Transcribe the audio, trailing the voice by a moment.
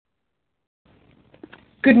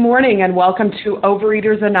Good morning and welcome to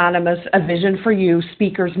Overeaters Anonymous, A Vision for You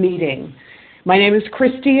speakers meeting. My name is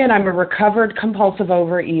Christy and I'm a recovered compulsive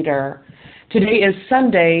overeater. Today is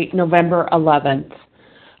Sunday, November 11th.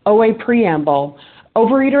 OA Preamble.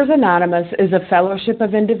 Overeaters Anonymous is a fellowship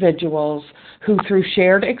of individuals who, through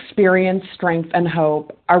shared experience, strength, and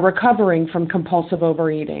hope, are recovering from compulsive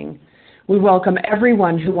overeating. We welcome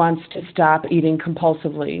everyone who wants to stop eating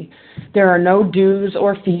compulsively. There are no dues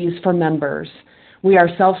or fees for members. We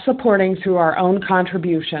are self-supporting through our own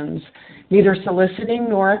contributions, neither soliciting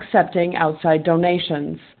nor accepting outside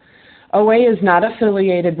donations. OA is not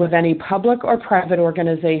affiliated with any public or private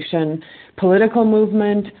organization, political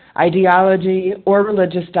movement, ideology, or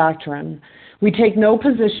religious doctrine. We take no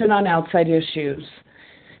position on outside issues.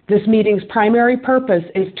 This meeting's primary purpose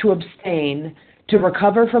is to abstain, to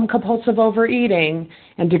recover from compulsive overeating,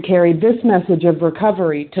 and to carry this message of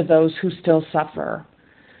recovery to those who still suffer.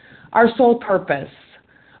 Our sole purpose.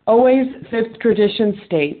 OA's fifth tradition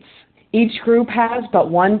states, each group has but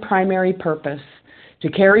one primary purpose, to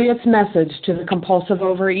carry its message to the compulsive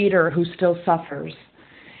overeater who still suffers.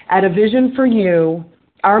 At A Vision for You,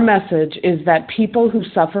 our message is that people who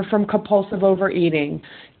suffer from compulsive overeating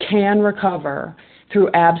can recover through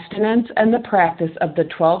abstinence and the practice of the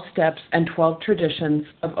 12 steps and 12 traditions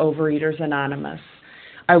of Overeaters Anonymous.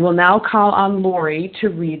 I will now call on Lori to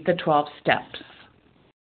read the 12 steps.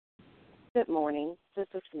 Good morning. This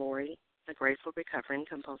is Lori, a grateful recovering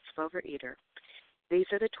compulsive overeater. These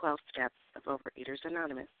are the 12 steps of Overeaters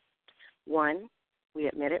Anonymous. 1, we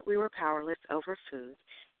admitted we were powerless over food,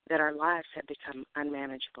 that our lives had become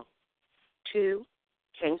unmanageable. 2,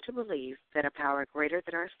 came to believe that a power greater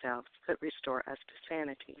than ourselves could restore us to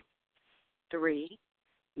sanity. 3,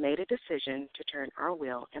 made a decision to turn our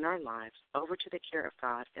will and our lives over to the care of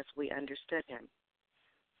God as we understood Him.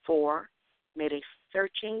 4, made a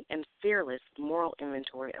searching and fearless moral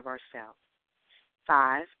inventory of ourselves.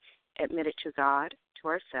 5, admitted to God, to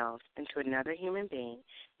ourselves, and to another human being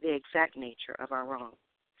the exact nature of our wrong.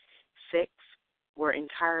 6, were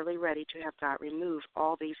entirely ready to have God remove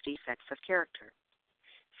all these defects of character.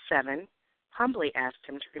 7, humbly asked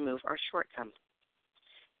Him to remove our shortcomings.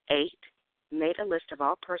 8, made a list of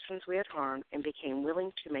all persons we had harmed and became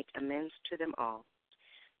willing to make amends to them all.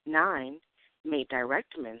 9, made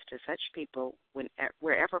direct amends to such people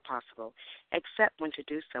wherever possible, except when to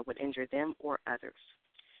do so would injure them or others.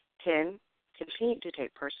 10, continued to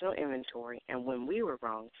take personal inventory, and when we were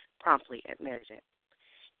wrong, promptly admitted it.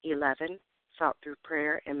 11, sought through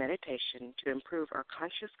prayer and meditation to improve our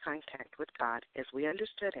conscious contact with God as we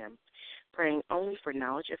understood Him, praying only for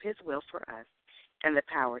knowledge of His will for us and the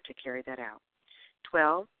power to carry that out.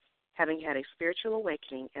 12, having had a spiritual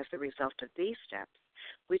awakening as the result of these steps,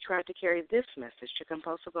 we tried to carry this message to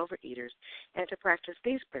compulsive overeaters and to practice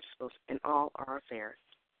these principles in all our affairs.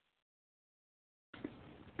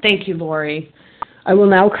 Thank you, Lori. I will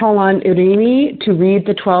now call on Irini to read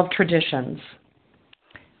the 12 traditions.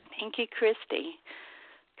 Thank you, Christy.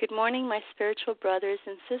 Good morning, my spiritual brothers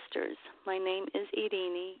and sisters. My name is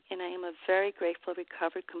Irini, and I am a very grateful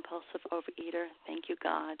recovered compulsive overeater. Thank you,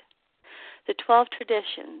 God. The 12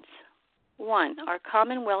 traditions. 1, our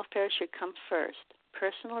common welfare should come first.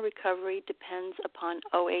 Personal recovery depends upon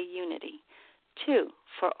OA unity. 2,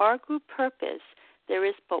 for our group purpose, there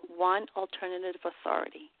is but one alternative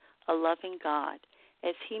authority, a loving God,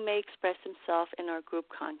 as He may express Himself in our group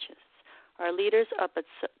conscience. Our leaders are but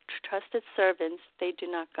trusted servants, they do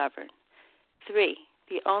not govern. 3,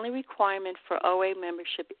 the only requirement for OA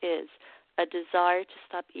membership is a desire to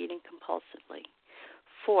stop eating compulsively.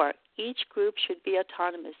 4, each group should be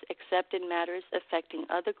autonomous except in matters affecting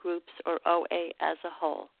other groups or OA as a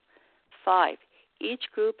whole. 5, each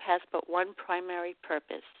group has but one primary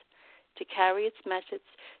purpose, to carry its message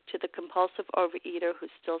to the compulsive overeater who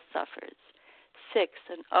still suffers. 6,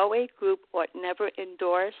 an OA group ought never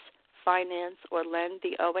endorse, finance, or lend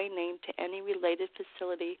the OA name to any related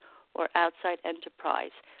facility or outside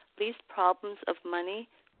enterprise, lest problems of money,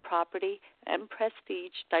 property, and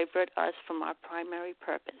prestige divert us from our primary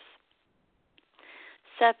purpose.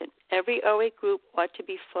 7, every OA group ought to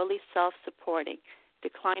be fully self-supporting,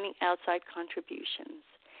 declining outside contributions.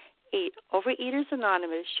 8, Overeaters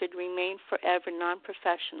Anonymous should remain forever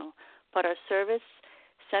non-professional, but our service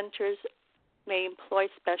centers may employ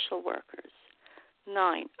special workers.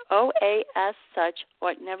 9, OA as such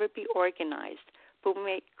ought never be organized, but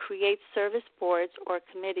may create service boards or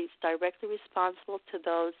committees directly responsible to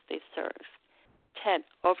those they serve. 10,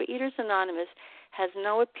 Overeaters Anonymous has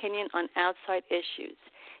no opinion on outside issues.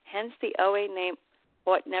 Hence, the OA name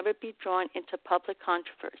ought never be drawn into public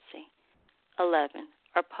controversy. 11,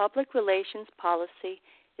 our public relations policy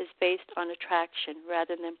is based on attraction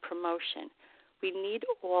rather than promotion. We need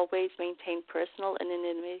always maintain personal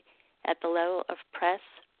anonymity at the level of press,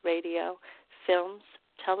 radio, films,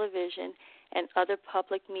 television, and other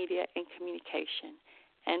public media and communication.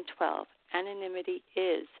 And 12, anonymity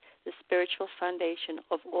is the spiritual foundation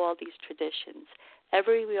of all these traditions,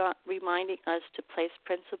 ever reminding us to place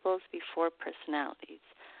principles before personalities.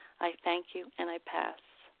 I thank you, and I pass.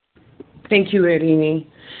 Thank you, Irini.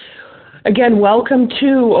 Again, welcome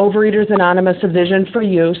to Overeaters Anonymous, A Vision for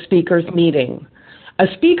You Speakers Meeting. A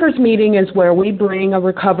speakers meeting is where we bring a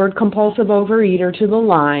recovered compulsive overeater to the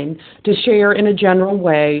line to share in a general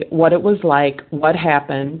way what it was like, what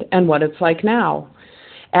happened, and what it's like now.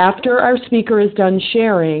 After our speaker is done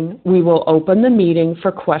sharing, we will open the meeting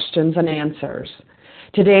for questions and answers.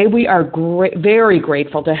 Today we are very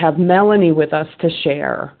grateful to have Melanie with us to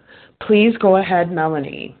share. Please go ahead,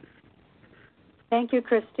 Melanie. Thank you,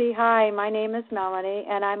 Christy. Hi, my name is Melanie,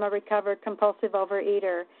 and I'm a recovered compulsive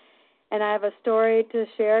overeater. And I have a story to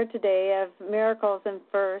share today of miracles and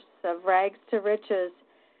firsts, of rags to riches,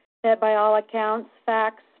 that by all accounts,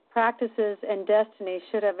 facts, practices, and destiny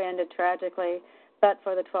should have ended tragically, but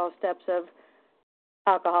for the 12 steps of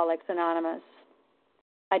Alcoholics Anonymous.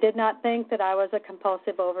 I did not think that I was a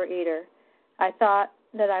compulsive overeater. I thought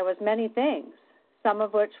that I was many things, some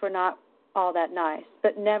of which were not all that nice,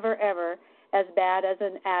 but never, ever as bad as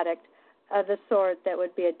an addict of the sort that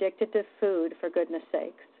would be addicted to food, for goodness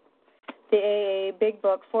sakes. The AA Big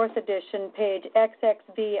Book, 4th edition, page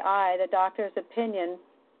XXVI, the doctor's opinion,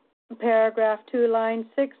 paragraph 2, line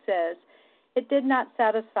 6 says, "It did not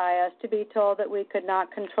satisfy us to be told that we could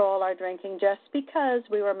not control our drinking just because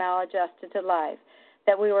we were maladjusted to life,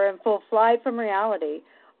 that we were in full flight from reality,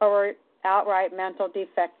 or were outright mental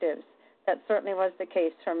defectives. That certainly was the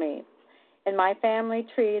case for me. In my family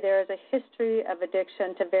tree, there is a history of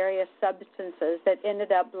addiction to various substances that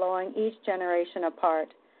ended up blowing each generation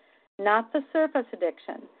apart. Not the surface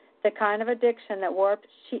addiction, the kind of addiction that warped.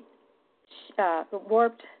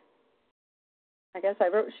 I guess I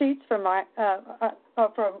wrote sheets from my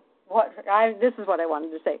this is what I wanted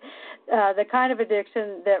to say. The kind of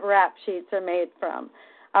addiction that rap sheets are made from.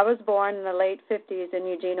 I was born in the late 50s in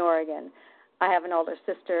Eugene, Oregon. I have an older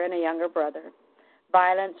sister and a younger brother.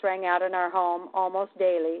 Violence rang out in our home almost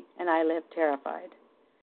daily, and I lived terrified.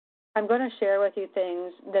 I'm going to share with you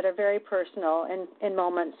things that are very personal in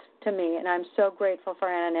moments to me, and I'm so grateful for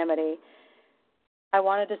anonymity. I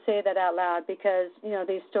wanted to say that out loud because,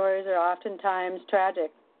 these stories are oftentimes tragic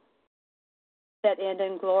that end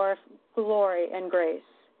in glory and grace.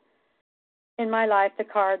 In my life, the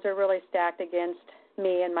cards are really stacked against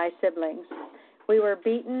me and my siblings. We were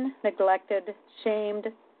beaten, neglected, shamed,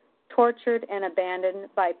 tortured, and abandoned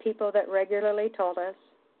by people that regularly told us,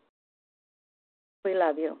 "We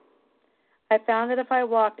love you." I found that if I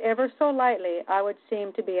walked ever so lightly, I would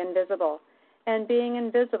seem to be invisible. And being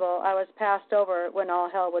invisible, I was passed over when all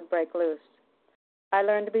hell would break loose. I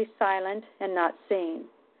learned to be silent and not seen.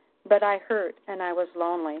 But I hurt and I was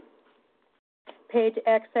lonely. Page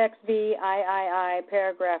XXVIII,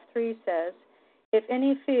 paragraph 3 says, "If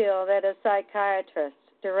any feel that as psychiatrists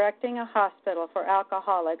directing a hospital for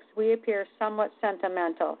alcoholics, we appear somewhat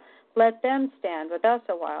sentimental, let them stand with us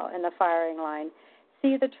a while in the firing line.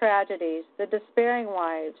 See the tragedies, the despairing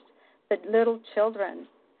wives, the little children.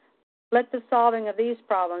 Let the solving of these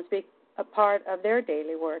problems be a part of their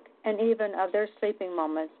daily work and even of their sleeping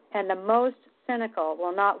moments, and the most cynical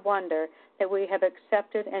will not wonder that we have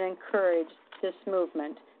accepted and encouraged this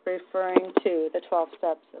movement," referring to the 12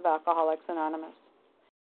 steps of Alcoholics Anonymous.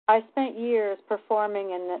 I spent years performing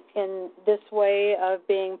in this way of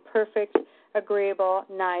being perfect, agreeable,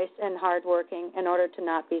 nice, and hardworking in order to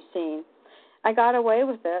not be seen. I got away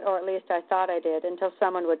with it, or at least I thought I did, until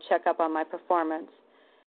someone would check up on my performance.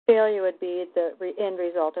 Failure would be the end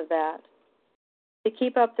result of that. To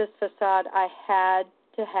keep up this facade, I had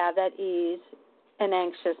to have that ease and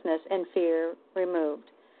anxiousness and fear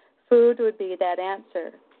removed. Food would be that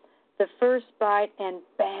answer. The first bite, and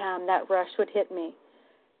bam, that rush would hit me.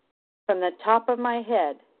 From the top of my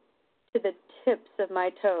head to the tips of my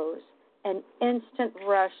toes, an instant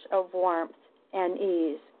rush of warmth and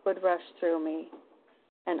ease would rush through me,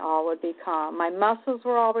 and all would be calm. My muscles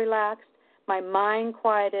were all relaxed, my mind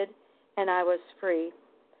quieted, and I was free.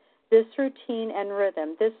 This routine and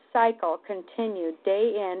rhythm, this cycle continued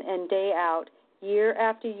day in and day out, year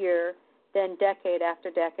after year, then decade after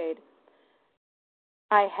decade.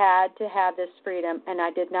 I had to have this freedom, and I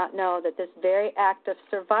did not know that this very act of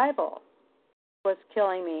survival was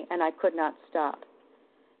killing me, and I could not stop.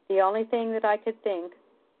 The only thing that I could think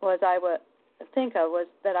of was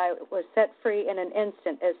that I was set free in an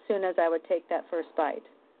instant as soon as I would take that first bite.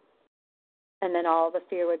 and then all the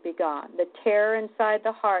fear would be gone. The terror inside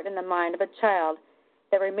the heart and the mind of a child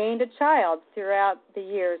that remained a child throughout the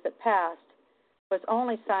years that passed was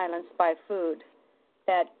only silenced by food,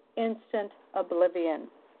 that instant oblivion.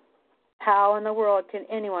 How in the world can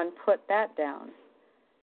anyone put that down?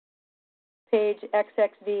 Page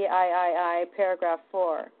XXVIII, paragraph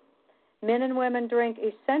 4. Men and women drink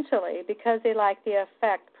essentially because they like the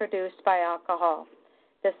effect produced by alcohol.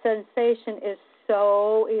 The sensation is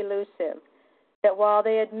so elusive that while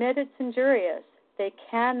they admit it's injurious, they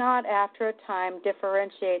cannot after a time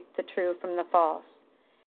differentiate the true from the false.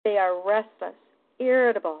 They are restless,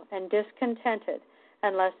 irritable, and discontented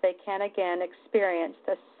unless they can again experience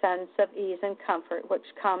the sense of ease and comfort which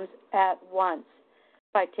comes at once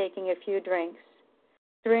by taking a few drinks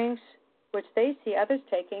which they see others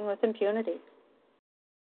taking with impunity.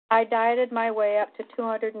 I dieted my way up to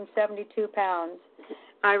 272 pounds.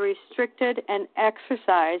 I restricted and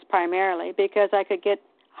exercised primarily because I could get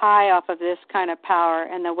high off of this kind of power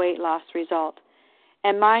and the weight loss result.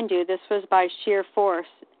 And mind you, this was by sheer force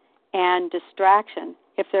and distraction,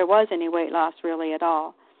 if there was any weight loss really at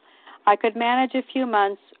all. I could manage a few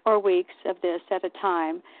months or weeks of this at a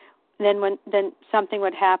time. Then something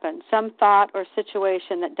would happen, some thought or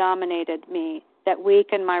situation that dominated me, that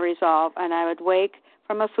weakened my resolve, and I would wake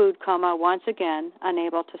from a food coma once again,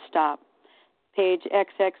 unable to stop. Page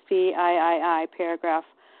XXVIII, paragraph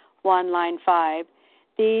 1, line 5.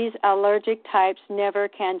 These allergic types never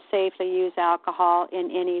can safely use alcohol in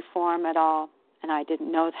any form at all, and I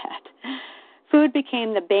didn't know that. Food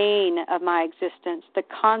became the bane of my existence, the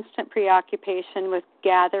constant preoccupation with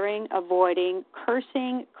gathering, avoiding,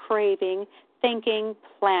 cursing, craving, thinking,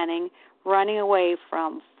 planning, running away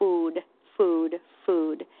from food.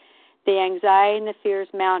 The anxiety and the fears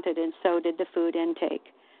mounted, and so did the food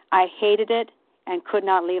intake. I hated it and could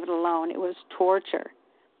not leave it alone. It was torture.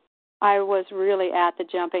 I was really at the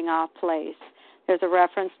jumping off place. There's a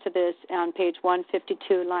reference to this on page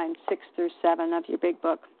 152, lines 6 through 7 of your big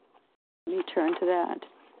book. Let me turn to that.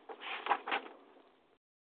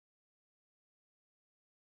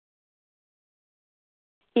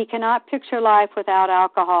 He cannot picture life without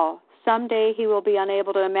alcohol. Someday he will be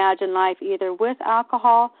unable to imagine life either with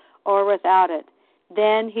alcohol or without it.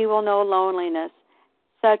 Then he will know loneliness,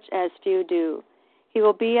 such as few do. He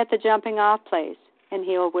will be at the jumping off place, and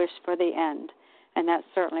he will wish for the end. And that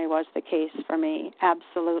certainly was the case for me,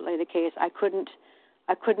 absolutely the case. I couldn't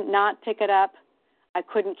not pick it up. I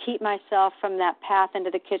couldn't keep myself from that path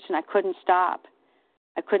into the kitchen. I couldn't stop.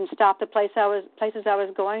 I couldn't stop the places I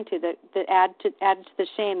was going to that added to the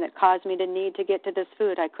shame that caused me to need to get to this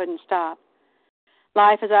food. I couldn't stop.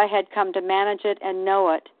 Life as I had come to manage it and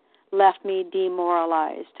know it left me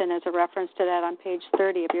demoralized. And there's a reference to that on page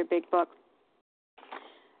 30 of your big book.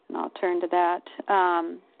 And I'll turn to that.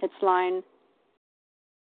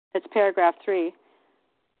 It's paragraph 3,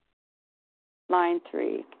 line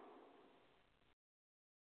 3.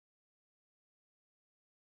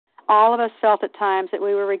 All of us felt at times that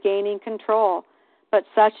we were regaining control, but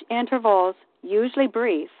such intervals, usually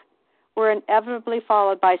brief, were inevitably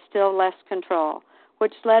followed by still less control,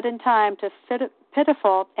 which led in time to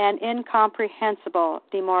pitiful and incomprehensible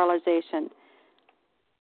demoralization.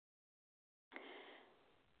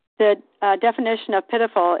 The definition of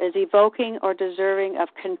pitiful is evoking or deserving of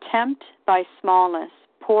contempt by smallness,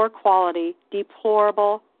 poor quality,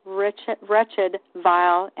 deplorable, wretched,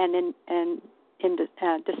 vile, and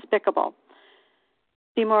despicable.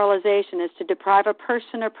 Demoralization is to deprive a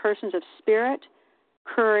person or persons of spirit,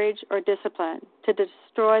 courage, or discipline, to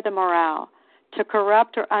destroy the morale, to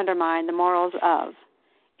corrupt or undermine the morals of.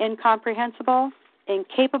 Incomprehensible,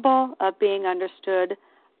 incapable of being understood,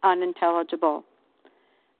 unintelligible.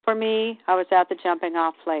 For me, I was at the jumping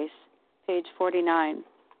off place, page 49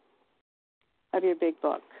 of your big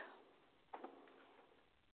book.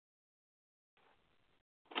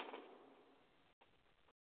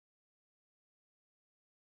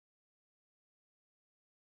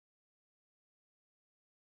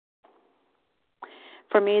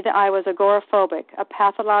 For me, I was agoraphobic, a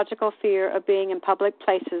pathological fear of being in public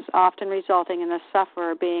places, often resulting in the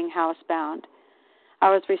sufferer being housebound. I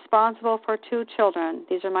was responsible for 2 children.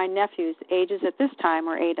 These are my nephews. Ages at this time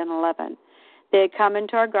were 8 and 11. They had come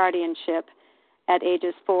into our guardianship at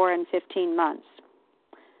ages 4 and 15 months.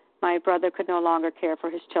 My brother could no longer care for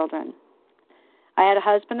his children. I had a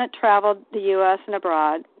husband that traveled the U.S. and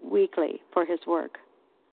abroad weekly for his work.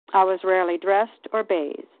 I was rarely dressed or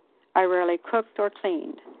bathed. I rarely cooked or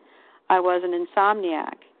cleaned. I was an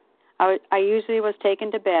insomniac. I usually was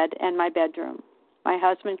taken to bed and my bedroom. My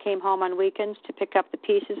husband came home on weekends to pick up the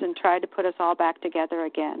pieces and try to put us all back together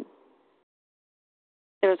again.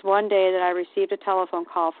 There was one day that I received a telephone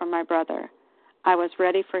call from my brother. I was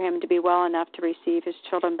ready for him to be well enough to receive his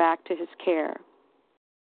children back to his care.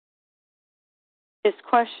 His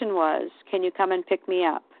question was, "Can you come and pick me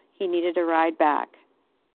up?" He needed a ride back.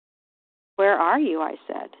 "Where are you?" I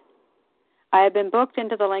said. I had been booked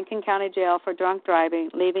into the Lincoln County Jail for drunk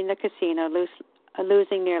driving, leaving the casino,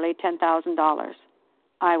 losing nearly $10,000.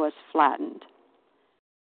 I was flattened.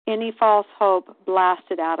 Any false hope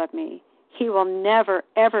blasted out of me. He will never,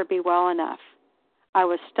 ever be well enough. I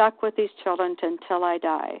was stuck with these children until I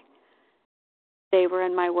die. They were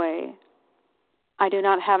in my way. I do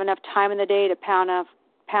not have enough time in the day to pound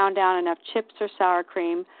down enough chips or sour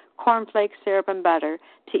cream, cornflakes, syrup, and butter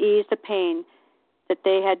to ease the pain that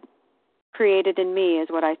they had created in me, is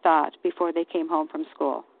what I thought before they came home from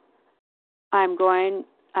school. How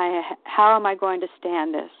am I going to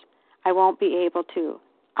stand this? I won't be able to.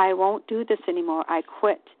 I won't do this anymore. I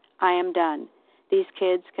quit. I am done. These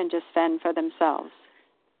kids can just fend for themselves.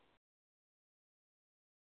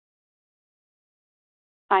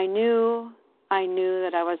 I knew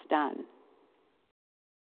that I was done,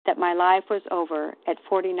 that my life was over at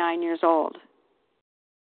 49 years old.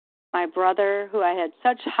 My brother, who I had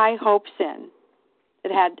such high hopes in,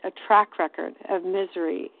 that had a track record of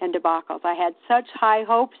misery and debacles, I had such high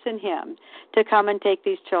hopes in him to come and take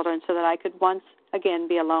these children so that I could once again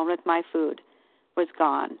be alone with my food, was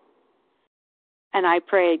gone. And I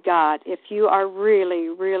prayed, God, if you are really,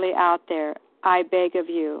 really out there, I beg of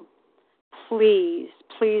you, please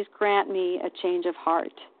grant me a change of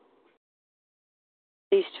heart.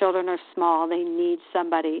 These children are small. They need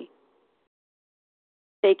somebody.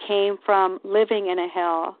 They came from living in a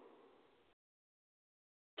hell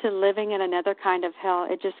to living in another kind of hell.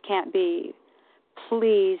 It just can't be.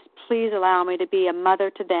 Please allow me to be a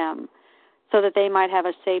mother to them so that they might have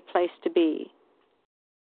a safe place to be.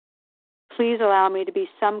 Please allow me to be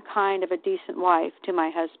some kind of a decent wife to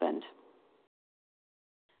my husband.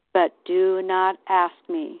 But do not ask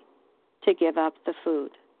me to give up the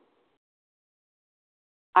food.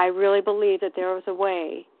 I really believed that there was a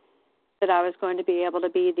way that I was going to be able to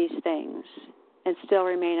be these things and still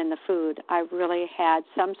remain in the food. I really had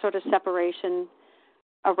some sort of separation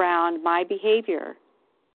around my behavior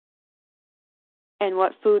and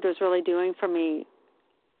what food was really doing for me.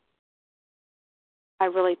 I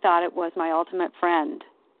really thought it was my ultimate friend.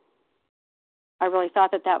 I really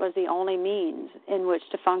thought that that was the only means in which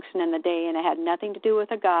to function in the day, and it had nothing to do with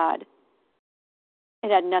a God. It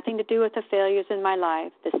had nothing to do with the failures in my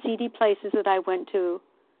life, the seedy places that I went to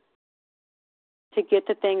get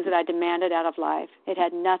the things that I demanded out of life. It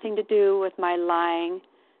had nothing to do with my lying,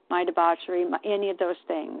 my debauchery, any of those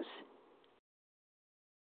things.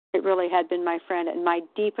 It really had been my friend. And my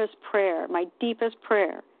deepest prayer,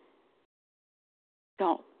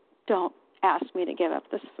 don't ask me to give up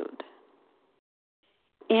this food.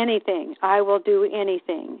 Anything, I will do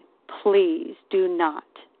anything. Please do not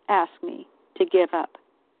ask me to give up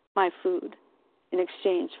my food in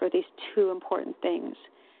exchange for these two important things.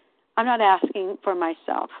 I'm not asking for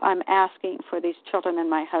myself. I'm asking for these children and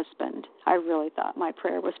my husband. I really thought my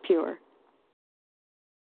prayer was pure.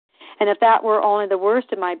 And if that were only the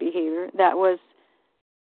worst of my behavior, that was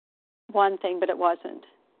one thing, but it wasn't.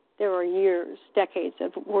 There were years, decades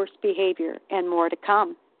of worse behavior and more to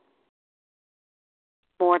come.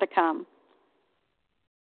 More to come.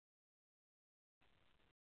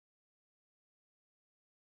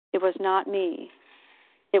 It was not me.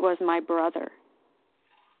 It was my brother.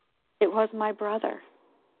 It was my brother.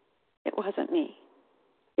 It wasn't me.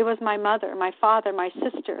 It was my mother, my father, my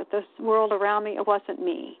sister, the world around me. It wasn't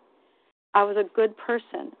me. I was a good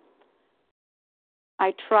person.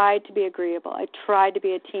 I tried to be agreeable. I tried to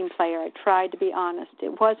be a team player. I tried to be honest.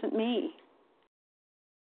 It wasn't me.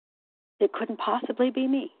 It couldn't possibly be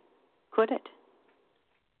me, could it?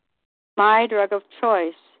 My drug of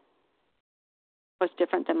choice was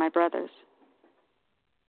different than my brother's.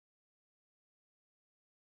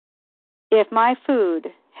 If my food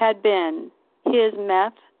had been his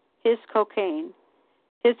meth, his cocaine,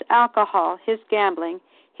 his alcohol, his gambling,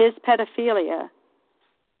 his pedophilia,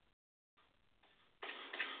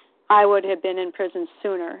 I would have been in prison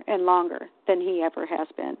sooner and longer than he ever has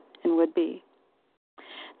been and would be.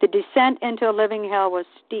 The descent into a living hell was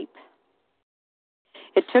steep.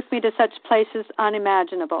 It took me to such places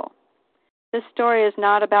unimaginable. This story is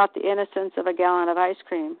not about the innocence of a gallon of ice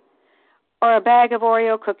cream or a bag of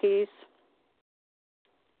Oreo cookies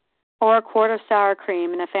or a quart of sour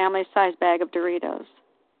cream and a family-sized bag of Doritos.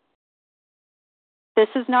 This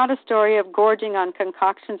is not a story of gorging on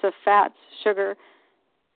concoctions of fats, sugar,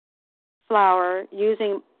 flour,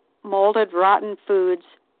 using molded, rotten foods,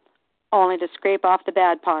 only to scrape off the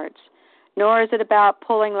bad parts. Nor is it about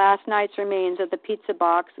pulling last night's remains of the pizza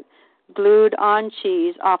box glued on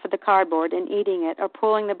cheese off of the cardboard and eating it, or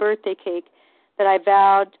pulling the birthday cake that I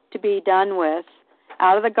vowed to be done with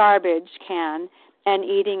out of the garbage can and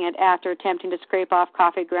eating it after attempting to scrape off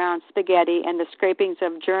coffee ground spaghetti and the scrapings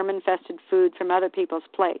of germ-infested food from other people's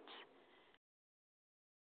plates.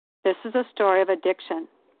 This is a story of addiction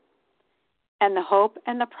and the hope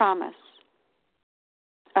and the promise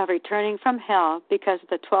of returning from hell because of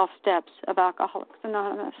the 12 steps of Alcoholics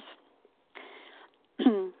Anonymous.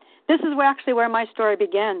 This is actually where my story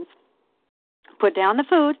begins. Put down the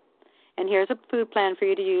food, and here's a food plan for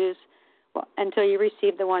you to use until you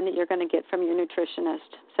receive the one that you're going to get from your nutritionist,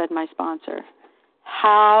 said my sponsor.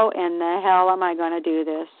 How in the hell am I going to do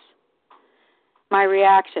this? My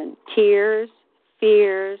reaction, tears,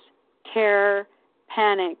 fears, terror,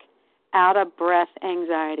 panic, out-of-breath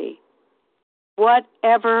anxiety.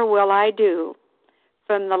 Whatever will I do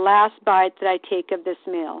from the last bite that I take of this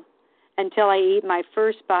meal until I eat my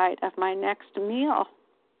first bite of my next meal?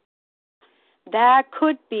 That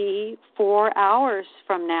could be 4 hours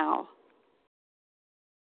from now.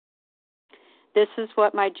 This is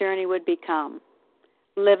what my journey would become,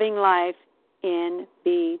 living life in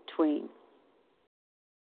between.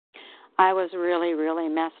 I was really, really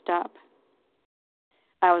messed up.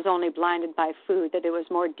 I was only blinded by food, that it was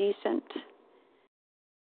more decent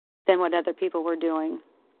than what other people were doing.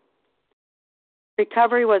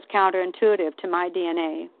 Recovery was counterintuitive to my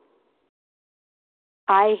DNA.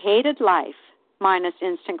 I hated life minus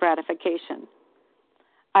instant gratification.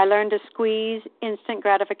 I learned to squeeze instant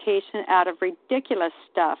gratification out of ridiculous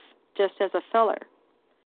stuff just as a filler.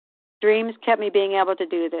 Dreams kept me being able to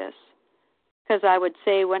do this because I would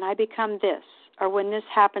say, when I become this, or when this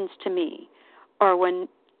happens to me, or when.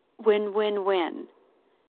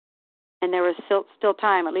 And there was still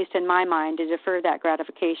time, at least in my mind, to defer that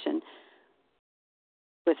gratification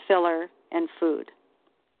with filler and food.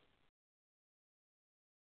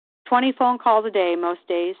 20 phone calls a day most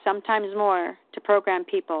days, sometimes more, to program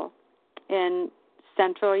people in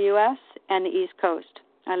central U.S. and the East Coast.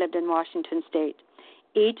 I lived in Washington State.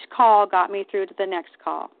 Each call got me through to the next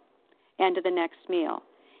call and to the next meal.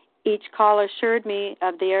 Each call assured me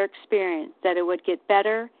of their experience, that it would get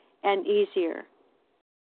better and easier.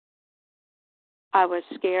 I was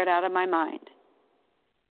scared out of my mind.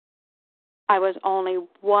 I was only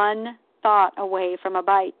one thought away from a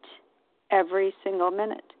bite every single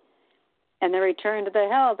minute, and the return to the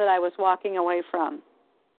hell that I was walking away from.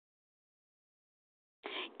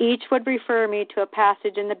 Each would refer me to a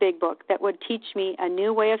passage in the Big Book that would teach me a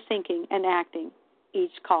new way of thinking and acting,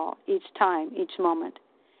 each call, each time, each moment.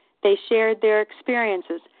 They shared their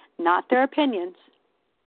experiences, not their opinions.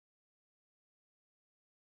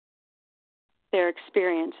 Their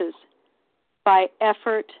experiences. By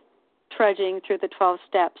effort, trudging through the 12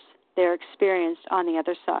 steps, they're experienced on the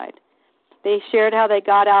other side. They shared how they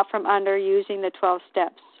got out from under using the 12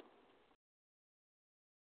 steps.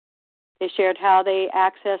 They shared how they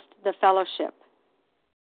accessed the fellowship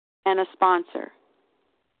and a sponsor,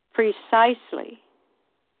 precisely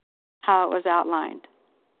how it was outlined.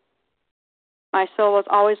 My soul was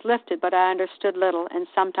always lifted, but I understood little, and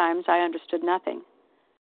sometimes I understood nothing.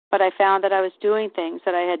 But I found that I was doing things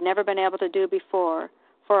that I had never been able to do before,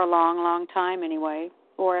 for a long, long time anyway,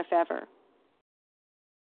 or if ever.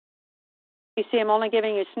 You see, I'm only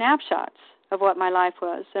giving you snapshots of what my life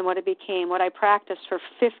was and what it became, what I practiced for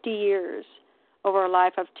 50 years over a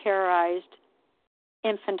life of terrorized,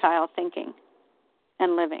 infantile thinking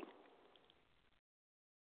and living.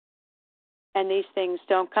 And these things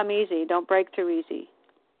don't come easy, don't break through easy.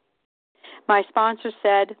 My sponsor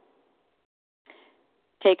said,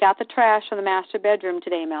 "Take out the trash from the master bedroom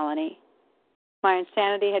today, Melanie." My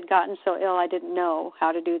insanity had gotten so ill I didn't know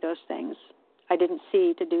how to do those things. I didn't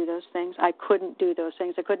see to do those things. I couldn't do those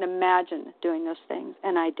things. I couldn't imagine doing those things,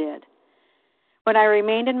 and I did. When I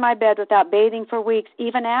remained in my bed without bathing for weeks,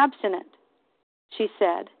 even abstinent, she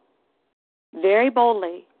said, very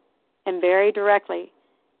boldly and very directly,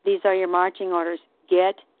 "These are your marching orders.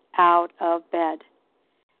 Get out of bed.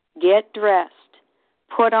 Get dressed.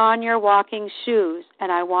 Put on your walking shoes,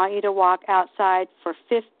 and I want you to walk outside for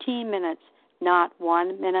 15 minutes, not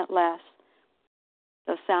 1 minute less."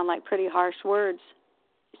 Those sound like pretty harsh words.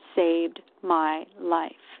 Saved my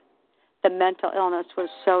life. The mental illness was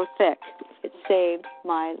so thick, it saved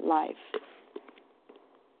my life.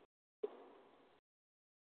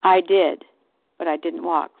 I did, but I didn't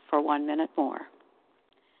walk for 1 minute more.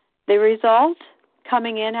 The result,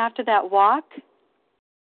 coming in after that walk,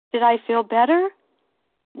 did I feel better?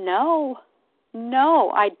 No,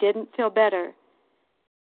 I didn't feel better.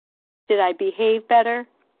 Did I behave better?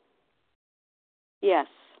 Yes.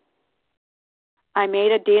 I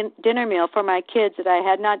made a dinner meal for my kids that I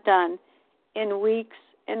had not done in weeks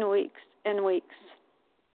and weeks and weeks.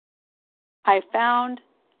 I found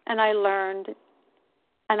and I learned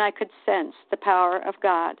and I could sense the power of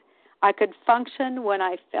God. I could function when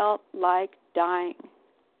I felt like dying.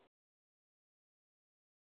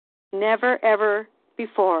 Never, ever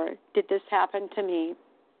before did this happen to me.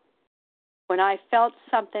 When I felt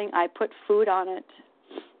something, I put food on it.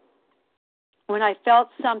 When I felt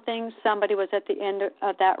something, somebody was at the end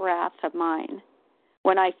of that wrath of mine.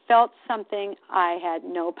 When I felt something, I had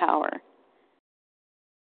no power.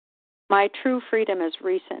 My true freedom is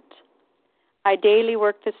recent. I daily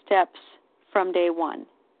work the steps from day one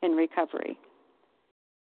in recovery.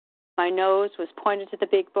 My nose was pointed to the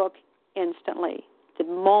big book instantly. The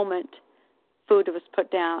moment food was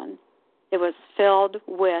put down, it was filled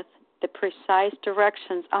with the precise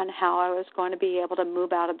directions on how I was going to be able to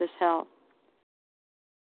move out of this hell.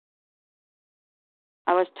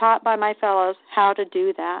 I was taught by my fellows how to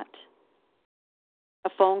do that. A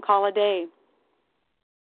phone call a day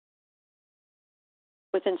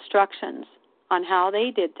with instructions on how they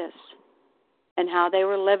did this and how they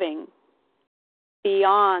were living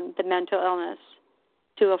beyond the mental illness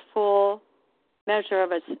to a full measure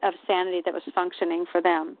of sanity that was functioning for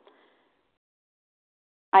them.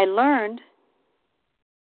 I learned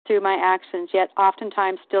through my actions, yet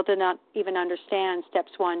oftentimes still did not even understand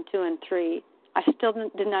steps 1, 2, and 3. I still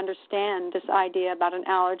didn't understand this idea about an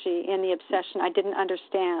allergy and the obsession. I didn't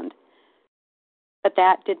understand. But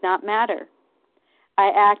that did not matter.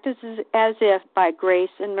 I acted as if by grace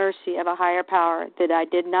and mercy of a higher power that I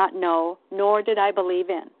did not know, nor did I believe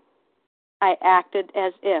in. I acted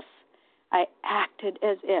as if.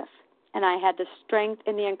 And I had the strength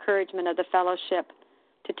and the encouragement of the fellowship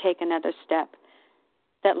to take another step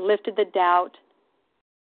that lifted the doubt,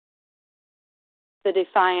 the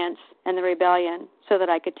defiance, and the rebellion so that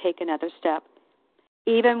I could take another step.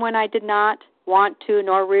 Even when I did not want to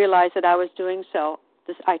nor realize that I was doing so,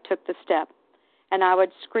 I took the step. And I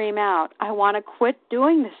would scream out, I want to quit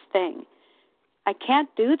doing this thing. I can't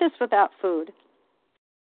do this without food.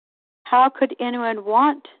 How could anyone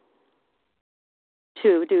want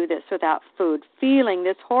to do this without food, feeling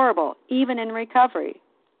this horrible, even in recovery?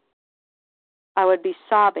 I would be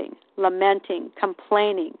sobbing, lamenting,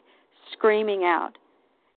 complaining, screaming out,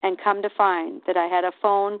 and come to find that I had a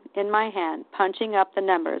phone in my hand punching up the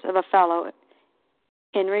numbers of a fellow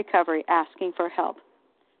in recovery asking for help.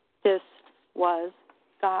 This was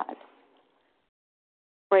God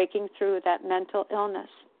breaking through that mental illness,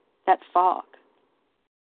 that fog.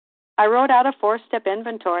 I wrote out a 4-step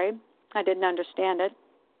inventory. I didn't understand it.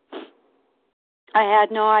 I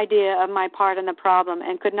had no idea of my part in the problem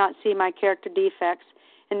and could not see my character defects,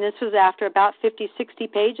 and this was after about 50, 60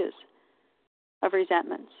 pages of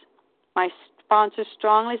resentments. My sponsor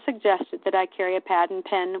strongly suggested that I carry a pad and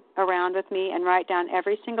pen around with me and write down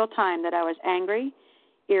every single time that I was angry,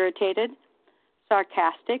 irritated,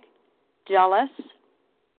 sarcastic, jealous,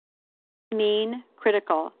 mean,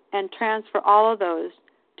 critical, and transfer all of those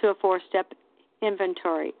to a 4-step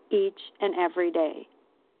inventory each and every day.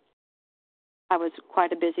 I was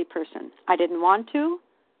quite a busy person. I didn't want to.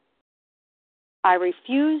 I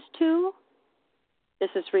refused to. This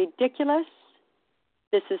is ridiculous.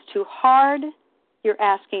 This is too hard. You're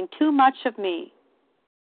asking too much of me.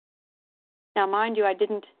 Now, mind you, I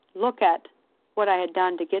didn't look at what I had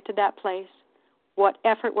done to get to that place, what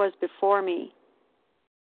effort was before me.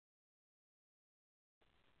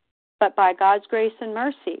 But by God's grace and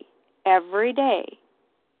mercy, every day,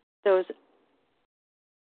 those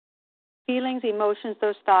feelings, emotions,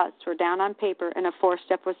 those thoughts were down on paper and a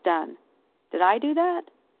 4-step was done. Did I do that?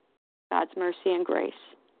 God's mercy and grace.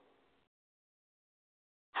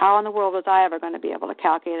 How in the world was I ever going to be able to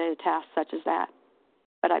calculate a task such as that?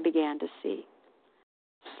 But I began to see.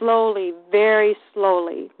 Slowly, very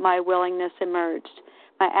slowly, my willingness emerged.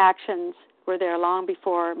 My actions were there long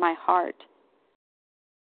before my heart.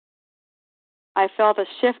 I felt a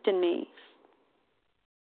shift in me.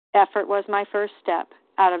 Effort was my first step,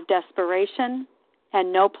 out of desperation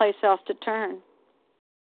and no place else to turn.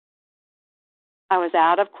 I was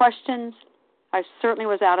out of questions. I certainly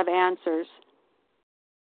was out of answers.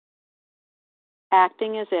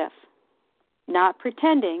 Acting as if, not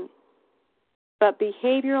pretending, but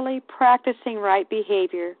behaviorally practicing right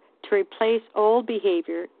behavior to replace old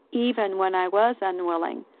behavior, even when I was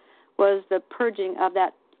unwilling, was the purging of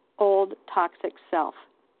that old toxic self.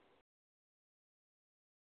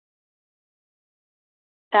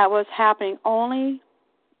 That was happening only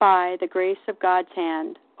by the grace of God's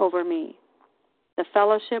hand over me. The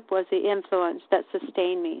fellowship was the influence that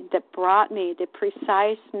sustained me, that brought me the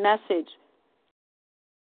precise message.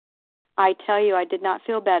 I tell you, I did not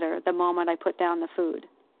feel better the moment I put down the food.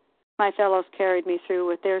 My fellows carried me through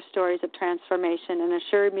with their stories of transformation and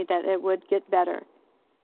assured me that it would get better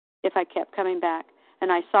if I kept coming back,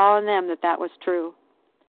 and I saw in them that was true.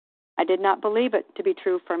 I did not believe it to be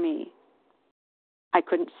true for me. I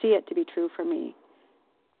couldn't see it to be true for me.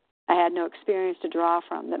 I had no experience to draw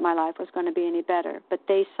from that my life was going to be any better. But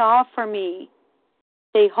they saw for me.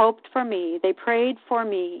 They hoped for me. They prayed for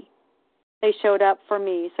me. They showed up for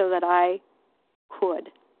me so that I could.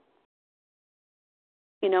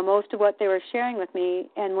 You know, most of what they were sharing with me,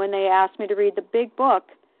 and when they asked me to read the big book,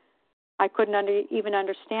 I couldn't even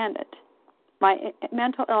understand it. My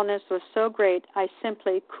mental illness was so great, I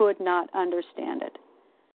simply could not understand it.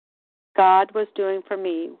 God was doing for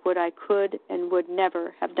me what I could and would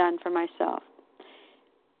never have done for myself.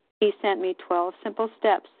 He sent me 12 simple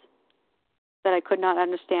steps that I could not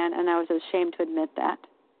understand, and I was ashamed to admit that.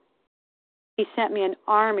 He sent me an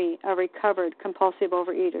army of recovered compulsive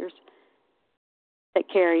overeaters that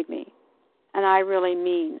carried me. And I really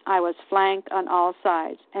mean I was flanked on all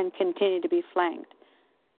sides and continue to be flanked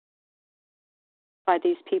by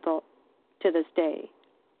these people to this day.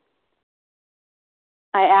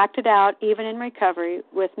 I acted out, even in recovery,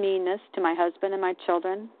 with meanness to my husband and my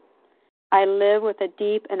children. I live with a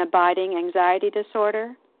deep and abiding anxiety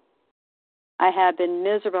disorder. I have been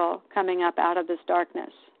miserable coming up out of this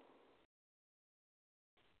darkness.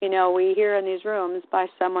 You know, we hear in these rooms by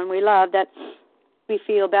someone we love that we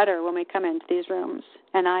feel better when we come into these rooms.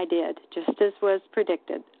 And I did, just as was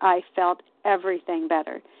predicted. I felt everything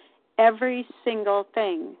better. Every single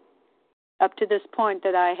thing up to this point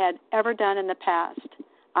that I had ever done in the past,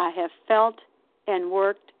 I have felt and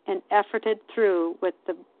worked and efforted through with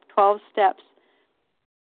the 12 steps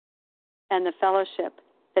and the fellowship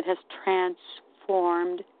that has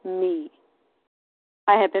transformed me.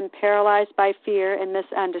 I have been paralyzed by fear and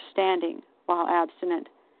misunderstanding while abstinent.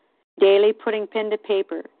 Daily putting pen to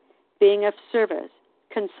paper, being of service,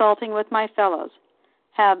 consulting with my fellows,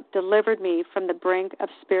 have delivered me from the brink of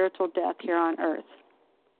spiritual death here on earth.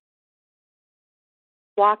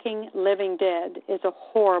 Walking, living dead is a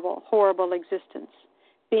horrible, horrible existence.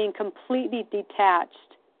 Being completely detached,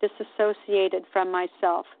 disassociated from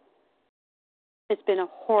myself. It's been a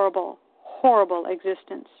horrible, horrible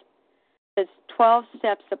existence. It's 12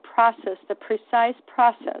 steps, the process, the precise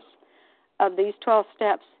process of these 12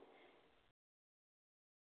 steps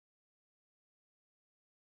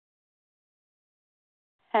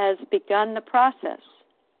has begun the process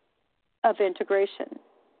of integration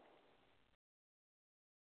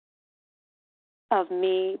of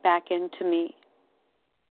me back into me.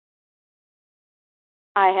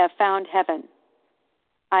 I have found heaven.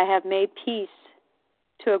 I have made peace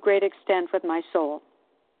to a great extent with my soul.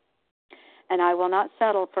 And I will not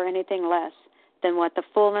settle for anything less than what the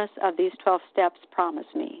fullness of these 12 steps promise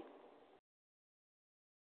me.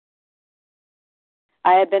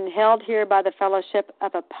 I have been held here by the fellowship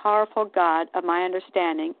of a powerful God of my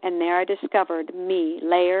understanding, and there I discovered me,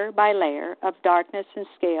 layer by layer of darkness and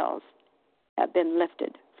scales have been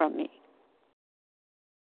lifted from me.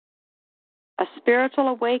 A spiritual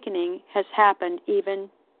awakening has happened even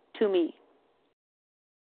to me.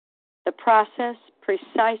 The process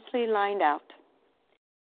precisely lined out,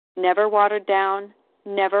 never watered down,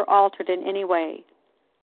 never altered in any way.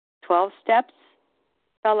 12 steps,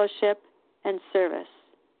 fellowship, and service.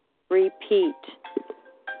 Repeat.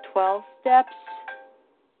 12 steps,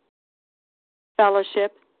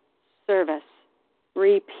 fellowship, service.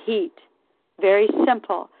 Repeat. Very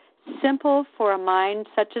simple. Simple for a mind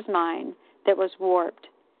such as mine that was warped.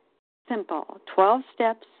 Simple. 12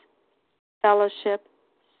 steps, fellowship,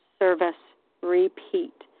 service.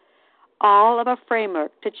 Repeat. All of a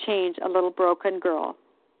framework to change a little broken girl.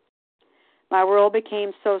 My world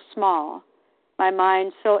became so small, my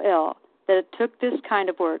mind so ill, that it took this kind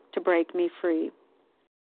of work to break me free.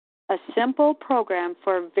 A simple program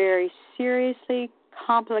for a very seriously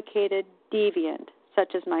complicated deviant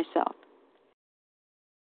such as myself.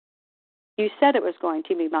 You said it was going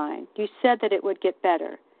to be mine. You said that it would get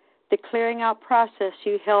better. The clearing out process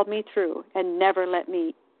you held me through and never let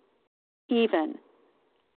me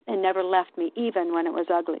never left me even when it was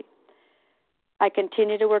ugly. I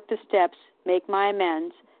continue to work the steps, make my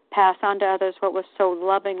amends, pass on to others what was so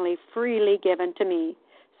lovingly, freely given to me,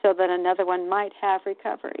 so that another one might have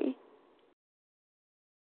recovery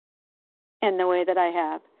in the way that I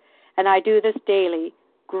have. And I do this daily,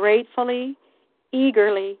 gratefully,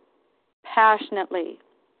 eagerly, passionately.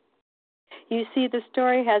 You see, the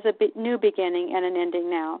story has a new beginning and an ending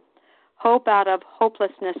now. hope out of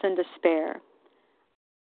hopelessness and despair.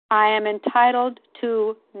 I am entitled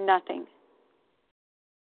to nothing.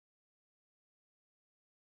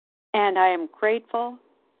 And I am grateful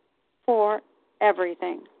for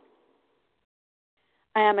everything.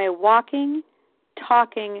 I am a walking,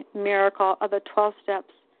 talking miracle of the 12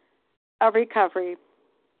 steps of recovery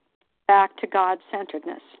back to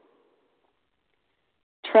God-centeredness.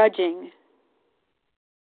 Trudging,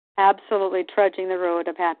 absolutely trudging the road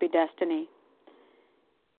of happy destiny.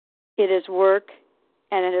 It is work,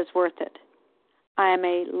 and it is worth it. I am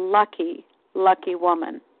a lucky, lucky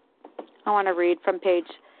woman. I want to read from page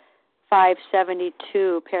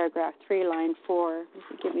 572, paragraph 3, line 4. If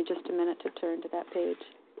you give me just a minute to turn to that page.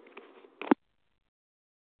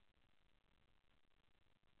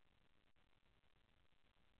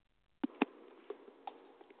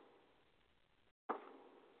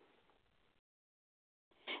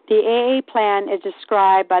 The AA plan is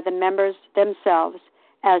described by the members themselves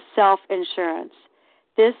as self-insurance.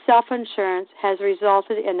 This self-insurance has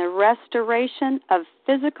resulted in the restoration of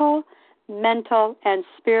physical, mental, and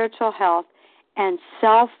spiritual health and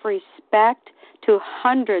self-respect to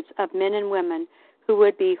hundreds of men and women who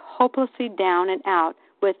would be hopelessly down and out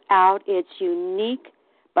without its unique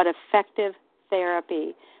but effective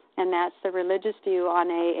therapy. And that's the religious view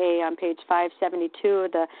on AA on page 572,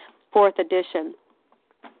 the 4th edition.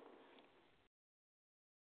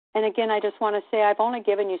 And again, I just want to say I've only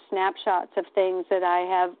given you snapshots of things that I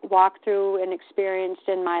have walked through and experienced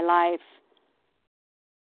in my life,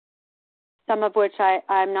 some of which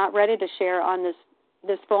I'm not ready to share on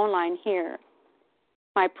this phone line here.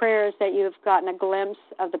 My prayer is that you've gotten a glimpse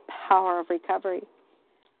of the power of recovery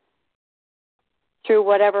through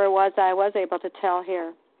whatever it was I was able to tell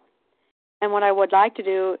here. And what I would like to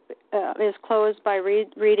do is close by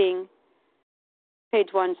reading page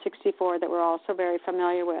 164 that we're all so very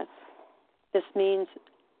familiar with. This means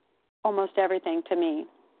almost everything to me.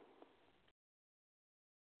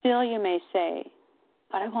 Still, you may say,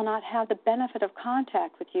 but I will not have the benefit of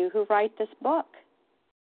contact with you who write this book.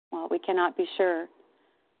 Well, we cannot be sure.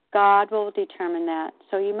 God will determine that.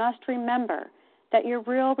 So you must remember that your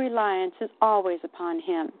real reliance is always upon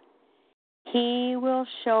Him. He will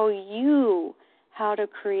show you how to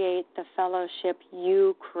create the fellowship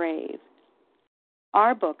you crave.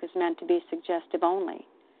 Our book is meant to be suggestive only.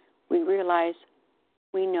 We realize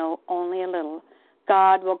we know only a little.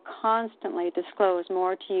 God will constantly disclose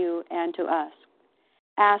more to you and to us.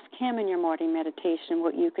 Ask Him in your morning meditation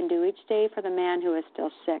what you can do each day for the man who is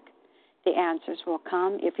still sick. The answers will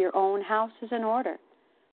come if your own house is in order.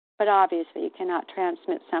 But obviously you cannot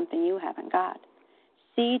transmit something you haven't got.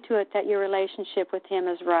 See to it that your relationship with Him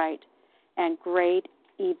is right, and great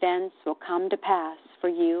events will come to pass for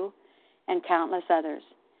you and countless others.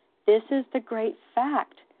 This is the great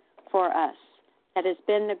fact for us. That has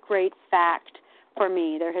been the great fact for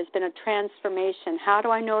me. There has been a transformation. How do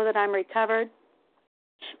I know that I'm recovered?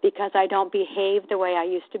 Because I don't behave the way I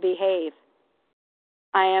used to behave.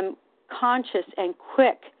 I am conscious and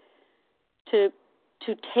quick to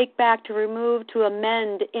take back, to remove, to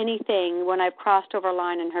amend anything when I've crossed over a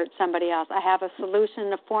line and hurt somebody else. I have a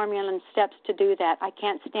solution, a formula, and steps to do that. I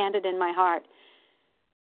can't stand it in my heart.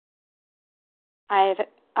 I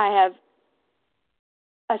have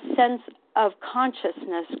a sense of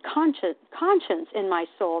consciousness, conscience in my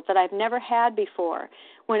soul that I've never had before.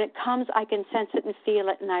 When it comes, I can sense it and feel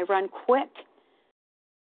it, and I run quick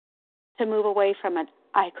to move away from it.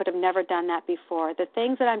 I could have never done that before. The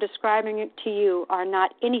things that I'm describing to you are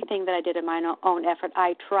not anything that I did in my own effort.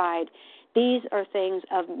 I tried. These are things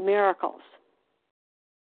of miracles.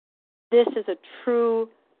 This is a true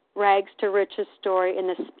rags to riches story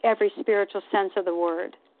in every spiritual sense of the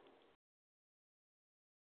word.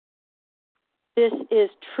 This is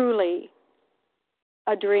truly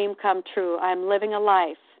a dream come true. I'm living a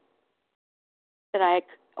life that I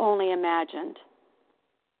only imagined.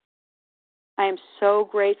 I am so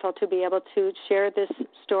grateful to be able to share this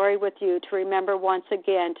story with you, to remember once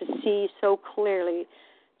again, to see so clearly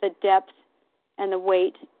the depth and the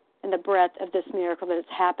weight and the breadth of this miracle that has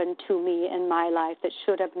happened to me in my life that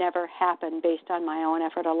should have never happened based on my own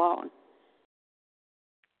effort alone.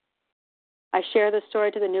 I share this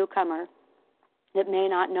story to the newcomer that may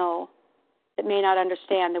not know, that may not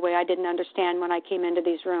understand the way I didn't understand when I came into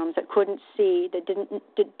these rooms, that couldn't see, that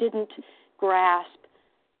didn't grasp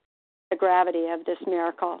the gravity of this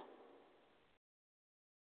miracle.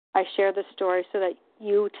 I share this story so that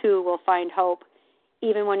you too will find hope,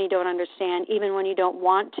 even when you don't understand, even when you don't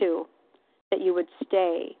want to, that you would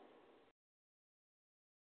stay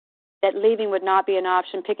that leaving would not be an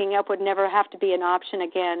option, picking up would never have to be an option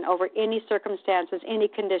again over any circumstances, any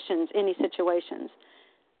conditions, any situations.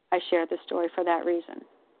 I share this story for that reason.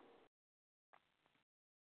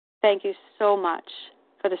 Thank you so much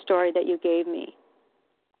for the story that you gave me.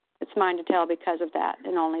 It's mine to tell because of that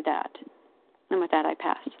and only that. And with that, I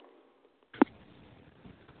pass.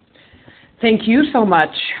 Thank you so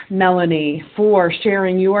much, Melanie, for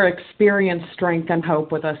sharing your experience, strength, and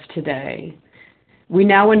hope with us today. We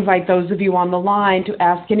now invite those of you on the line to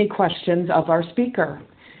ask any questions of our speaker.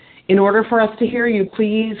 In order for us to hear you,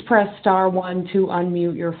 please press *1 to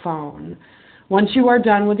unmute your phone. Once you are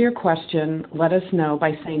done with your question, let us know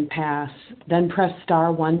by saying pass, then press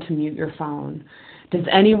 *1 to mute your phone. Does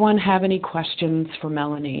anyone have any questions for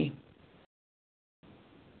Melanie?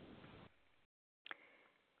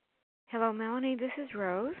 Hello, Melanie. This is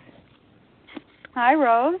Rose. Hi,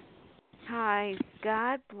 Rose. Hi.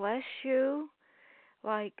 God bless you.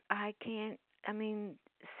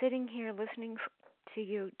 Sitting here listening to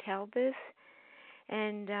you tell this,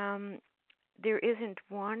 and there isn't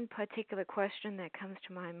one particular question that comes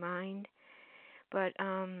to my mind, but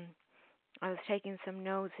I was taking some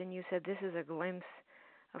notes, and you said this is a glimpse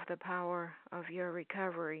of the power of your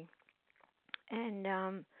recovery. And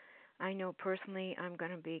I know personally I'm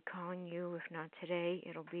going to be calling you, if not today,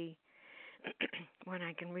 it'll be when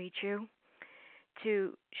I can reach you,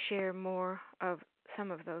 to share more of some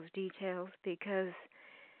of those details, because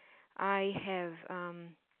I have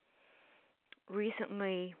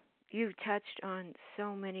recently, you've touched on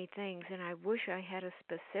so many things, and I wish I had a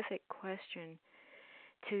specific question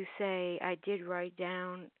to say. I did write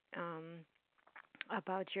down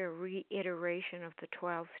about your reiteration of the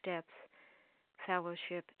 12 steps,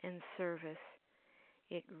 fellowship, and service.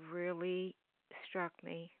 It really struck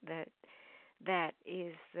me that that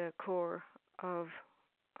is the core of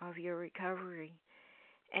your recovery.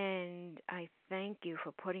 And I thank you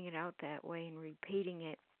for putting it out that way and repeating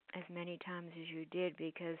it as many times as you did,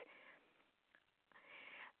 because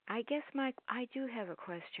I guess I do have a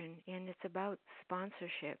question, and it's about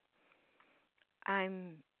sponsorship.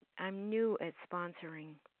 I'm new at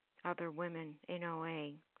sponsoring other women in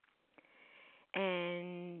OA,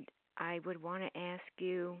 and I would want to ask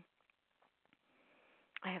you,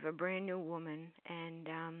 I have a brand new woman, and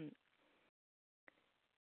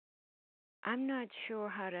I'm not sure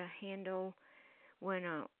how to handle when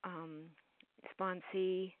a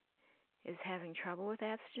sponsee is having trouble with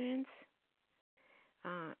abstinence.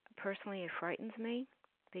 Personally, it frightens me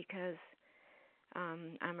because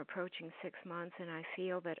I'm approaching 6 months, and I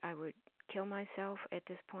feel that I would kill myself at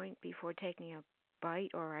this point before taking a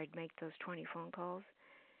bite, or I'd make those 20 phone calls.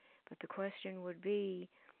 But the question would be,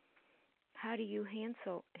 how do you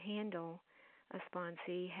handle a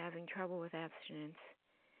sponsee having trouble with abstinence?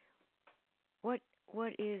 What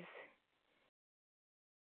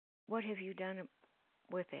have you done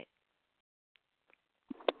with it?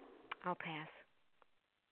 I'll pass.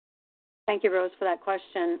 Thank you, Rose, for that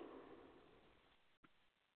question.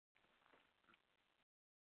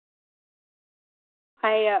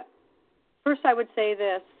 First I would say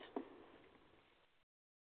this,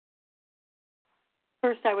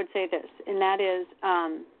 and that is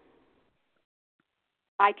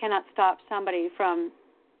I cannot stop somebody from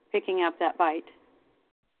picking up that bite.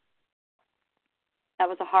 That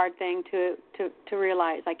was a hard thing to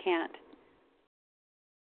realize. I can't.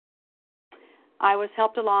 I was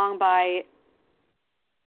helped along by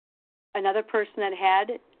another person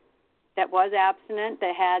that was abstinent,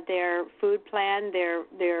 that had their food plan,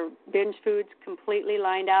 their binge foods completely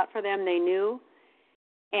lined out for them. They knew,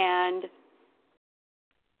 and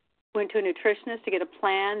went to a nutritionist to get a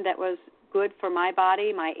plan that was good for my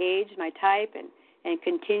body, my age, my type, and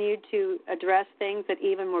continued to address things that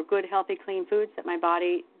even were good, healthy, clean foods that my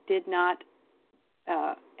body did not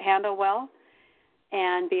handle well.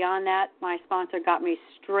 And beyond that, my sponsor got me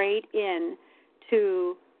straight in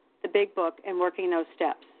to the big book and working those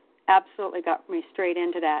steps. Absolutely got me straight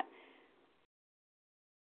into that.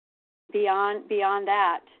 Beyond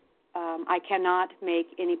that, I cannot make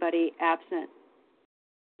anybody abstinent.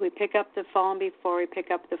 We pick up the phone before we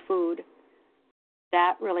pick up the food.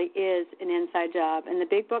 That really is an inside job. And the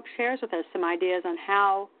big book shares with us some ideas on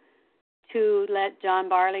how to let John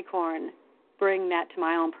Barleycorn bring that to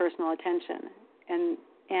my own personal attention. And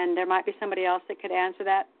there might be somebody else that could answer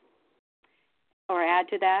that or add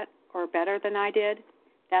to that or better than I did.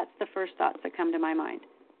 That's the first thoughts that come to my mind.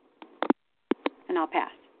 And I'll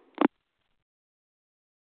pass.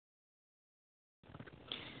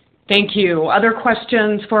 Thank you. Other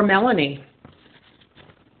questions for Melanie?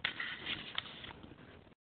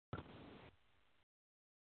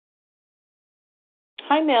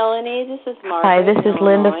 Hi, Melanie. This is Margaret. Hi, this is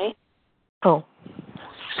Linda. Illinois. Oh.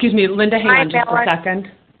 Excuse me, Linda, hang on just a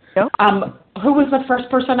second. No? Who was the first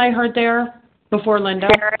person I heard there before Linda?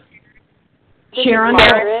 Sharon.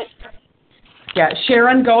 Margaret. Yeah,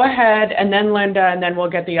 Sharon, go ahead, and then Linda, and then we'll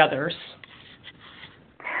get the others.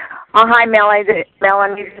 Oh, hi, Melanie.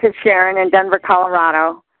 This is Sharon in Denver,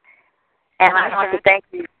 Colorado. And I want to thank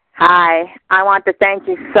you. Hi. I want to thank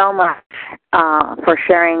you so much for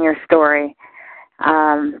sharing your story.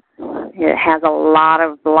 It has a lot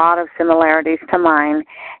of similarities to mine,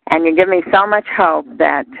 and you give me so much hope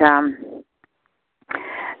that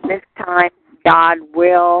this time God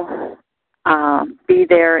will be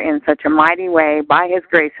there in such a mighty way by His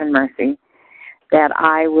grace and mercy that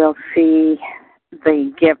I will see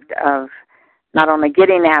the gift of not only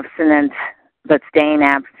getting abstinence but staying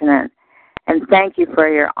abstinent. And thank you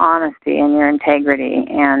for your honesty and your integrity,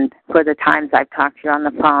 and for the times I've talked to you on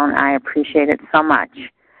the phone. I appreciate it so much.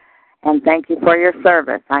 And thank you for your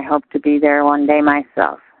service. I hope to be there one day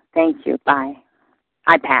myself. Thank you. Bye.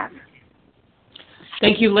 I pass.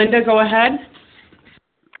 Thank you. Linda, go ahead.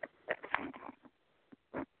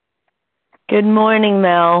 Good morning,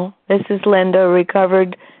 Mel. This is Linda, a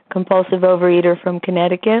recovered compulsive overeater from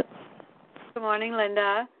Connecticut. Good morning,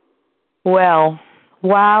 Linda. Well,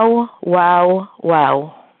 wow.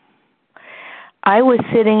 I was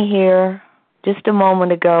sitting here just a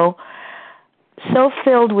moment ago, so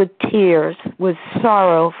filled with tears, with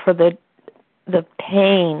sorrow for the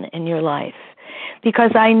pain in your life, because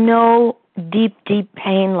I know deep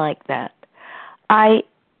pain like that. I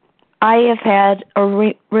have had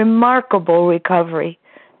a remarkable recovery,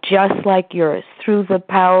 just like yours, through the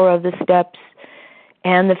power of the steps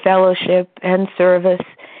and the fellowship and service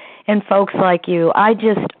and folks like you. I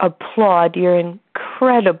just applaud your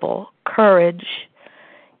incredible courage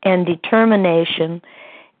and determination.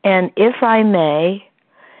 And if I may,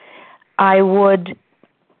 I would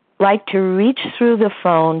like to reach through the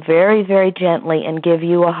phone very, very gently and give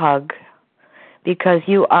you a hug, because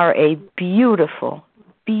you are a beautiful,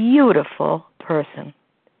 beautiful person.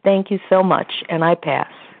 Thank you so much, and I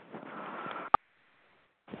pass.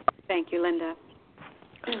 Thank you, Linda.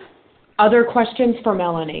 Other questions for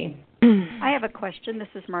Melanie? I have a question. This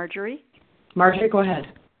is Marjorie. Marjorie, go ahead.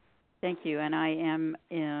 Thank you, and I am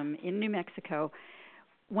in New Mexico.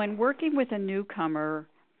 When working with a newcomer,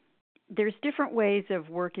 there's different ways of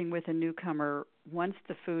working with a newcomer once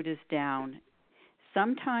the food is down.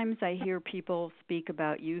 Sometimes I hear people speak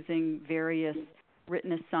about using various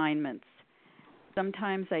written assignments.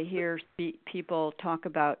 Sometimes I hear people talk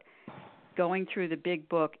about going through the big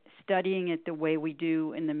book, studying it the way we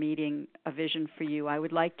do in the meeting, A Vision for You. I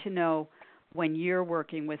would like to know, when you're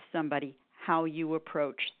working with somebody, how you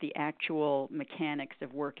approach the actual mechanics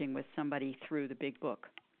of working with somebody through the big book.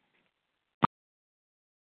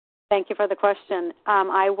 Thank you for the question.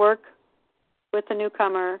 I work with the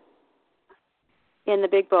newcomer in the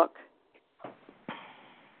big book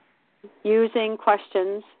using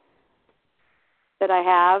questions that I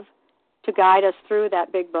have to guide us through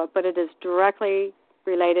that big book, but it is directly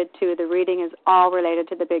related to, the reading is all related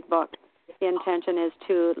to the big book. The intention is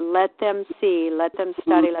to let them see, let them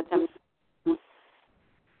study, let them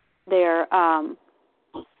their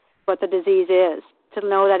what the disease is, to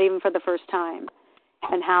know that even for the first time,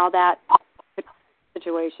 and how that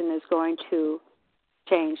situation is going to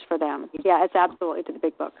change for them. Yeah, it's absolutely to the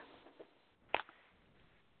big book.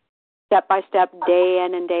 Step by step, day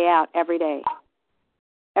in and day out, every day.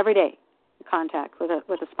 Every day, contact with a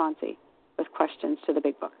sponsee with questions to the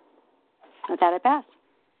big book. With that, I pass.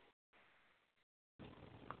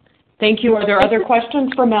 Thank you. Are there other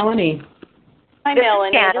questions for Melanie? Hi,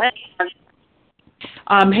 Melanie.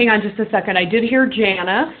 Hang on just a second. I did hear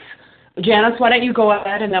Janice. Janice, why don't you go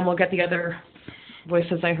ahead, and then we'll get the other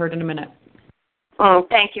voices I heard in a minute. Oh,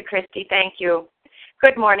 thank you, Christy. Thank you.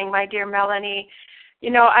 Good morning, my dear Melanie. You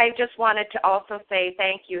know, I just wanted to also say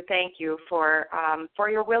thank you for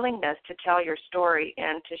your willingness to tell your story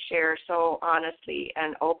and to share so honestly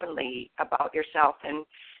and openly about yourself. And,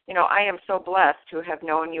 you know, I am so blessed to have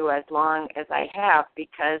known you as long as I have,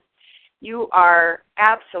 because you are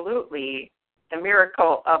absolutely the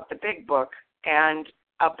miracle of the big book and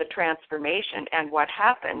of the transformation and what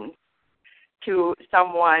happens to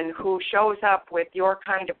someone who shows up with your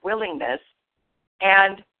kind of willingness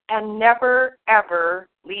and never, ever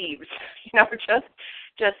leaves, you know,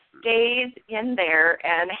 just stays in there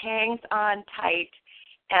and hangs on tight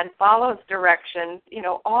and follows directions, you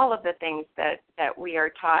know, all of the things that we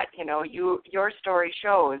are taught. You know, your story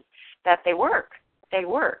shows that they work. They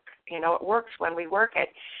work. You know, it works when we work it.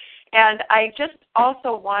 And I just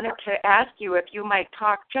also wanted to ask you if you might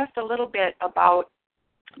talk just a little bit about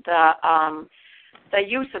the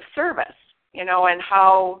use of service, and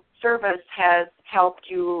how service has helped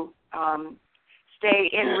you stay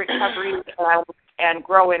in recovery and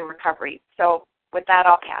grow in recovery. So with that,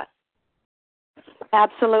 I'll pass.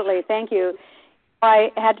 Absolutely. Thank you.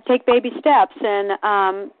 I had to take baby steps, and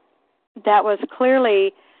that was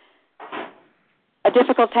clearly a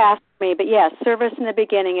difficult task for me. But yes, service in the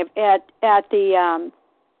beginning. At the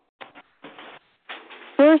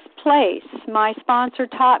first place my sponsor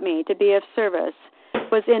taught me to be of service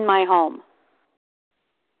was in my home.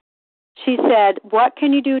 She said, "What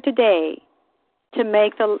can you do today to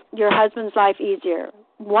make your husband's life easier?"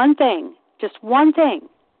 One thing, just one thing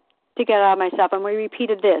to get out of myself. And we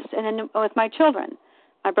repeated this. And then with my children,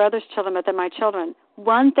 my brother's children, but then my children,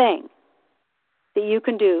 one thing that you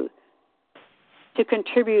can do to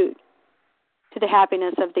contribute to the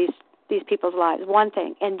happiness of these people's lives. One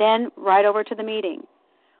thing. And then right over to the meeting.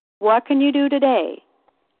 What can you do today?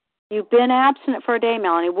 You've been absent for a day,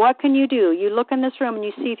 Melanie. What can you do? You look in this room and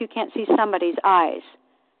you see if you can't see somebody's eyes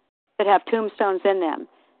that have tombstones in them,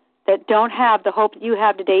 that don't have the hope that you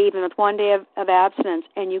have today, even with one day of abstinence,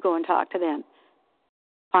 and you go and talk to them.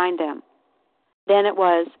 Find them. Then it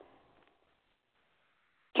was,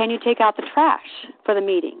 can you take out the trash for the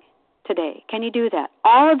meeting today? Can you do that?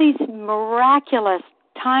 All of these miraculous,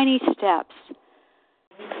 tiny steps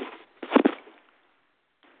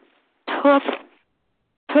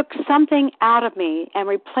took something out of me and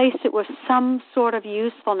replaced it with some sort of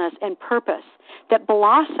usefulness and purpose that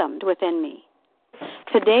blossomed within me.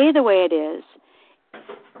 Today, the way it is,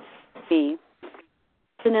 it's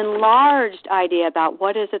an enlarged idea about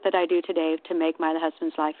what is it that I do today to make my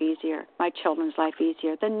husband's life easier, my children's life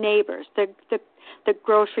easier, the neighbors, the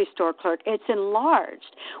grocery store clerk. It's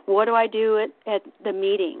enlarged. What do I do at the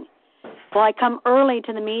meeting? Well, I come early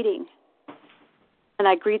to the meeting, and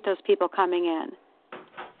I greet those people coming in.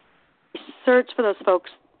 I search for those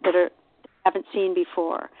folks that haven't seen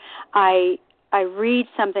before. I read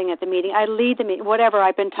something at the meeting. I lead the meeting, whatever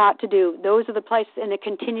I've been taught to do. Those are the places, and it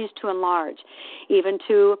continues to enlarge, even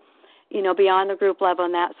to, beyond the group level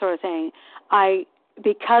and that sort of thing.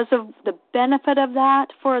 Because of the benefit of that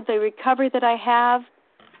for the recovery that I have,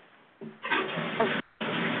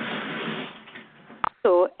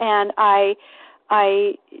 and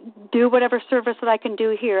I do whatever service that I can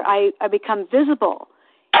do here. I become visible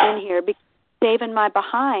in here, saving my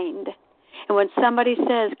behind. And when somebody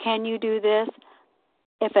says, can you do this?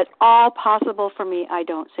 If at all possible for me, I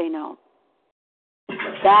don't say no.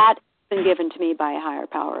 That's been given to me by a higher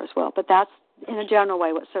power as well. But that's, in a general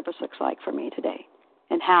way, what service looks like for me today.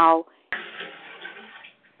 And how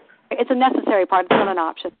it's a necessary part. It's not an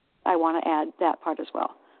option. I want to add that part as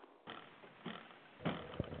well.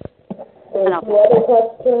 Other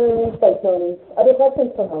questions? Thanks, Melanie. Other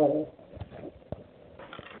questions for Melanie?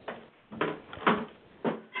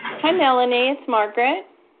 Hi, Melanie. It's Margaret.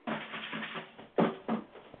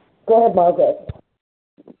 Go ahead, Margaret.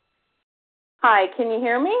 Hi, can you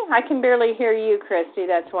hear me? I can barely hear you, Christy.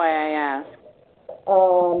 That's why I asked.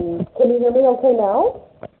 Can you hear me okay now?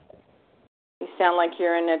 You sound like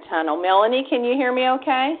you're in a tunnel. Melanie, can you hear me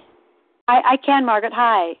okay? I can, Margaret.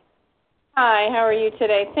 Hi. Hi, how are you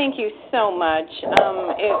today? Thank you so much.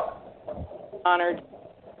 It's honored,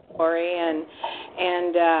 Lori, and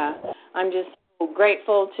I'm just so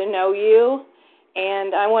grateful to know you,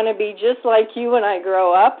 and I want to be just like you when I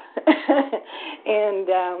grow up, and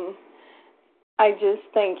I just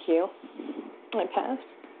thank you. I pass.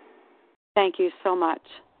 Thank you so much.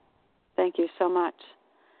 Thank you so much.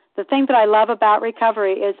 The thing that I love about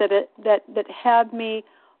recovery is that had me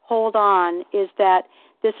hold on is that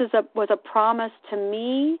this was a promise to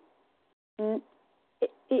me,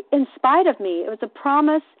 in spite of me. It was a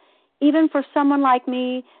promise even for someone like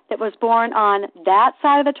me that was born on that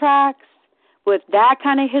side of the tracks with that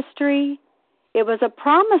kind of history. It was a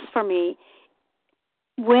promise for me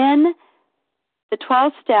when the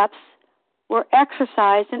 12 steps were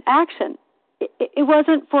exercised in action. It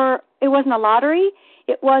wasn't a lottery.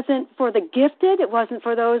 It wasn't for the gifted. It wasn't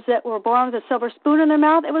for those that were born with a silver spoon in their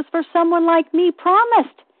mouth. It was for someone like me.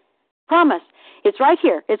 Promised. It's right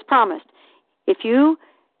here. It's promised.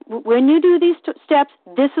 When you do these steps,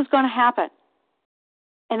 this is going to happen.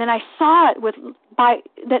 And then I saw it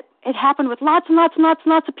that it happened with lots and lots and lots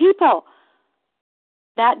and lots of people.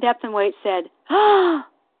 That depth and weight said,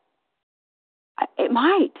 it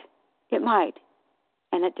might,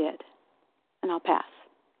 and it did. And I'll pass.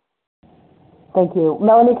 Thank you.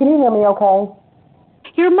 Melanie, can you hear me okay?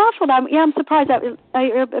 You're muffled. I'm surprised.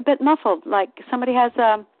 You're a bit muffled, like somebody has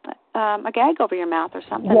a gag over your mouth or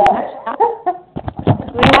something. Yeah.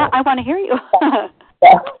 I want to hear you.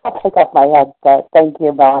 take off my headset. Thank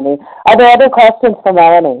you, Melanie. Are there other questions for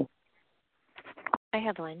Melanie? I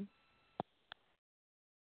have one.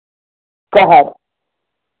 Go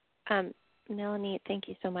ahead. Melanie, thank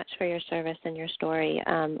you so much for your service and your story.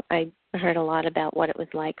 I heard a lot about what it was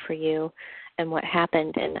like for you and what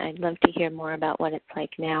happened, and I'd love to hear more about what it's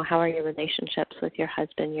like now. How are your relationships with your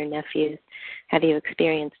husband, your nephews? Have you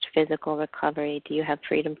experienced physical recovery? Do you have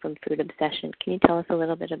freedom from food obsession? Can you tell us a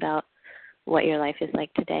little bit about what your life is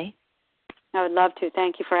like today? I would love to.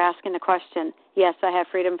 Thank you for asking the question. Yes, I have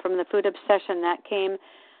freedom from the food obsession. That came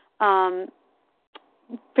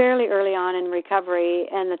fairly early on in recovery,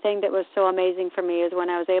 and the thing that was so amazing for me is when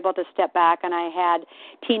I was able to step back and I had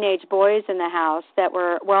teenage boys in the house that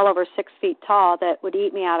were well over 6 feet tall that would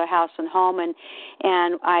eat me out of house and home, and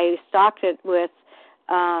I stocked it with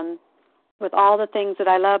all the things that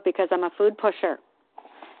I love because I'm a food pusher.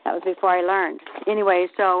 That was before I learned. Anyway,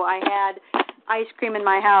 so I had ice cream in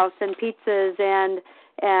my house and pizzas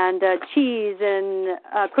and cheese and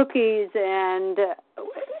cookies and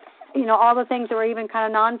all the things that were even kind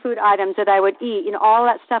of non-food items that I would eat, all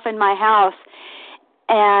that stuff in my house.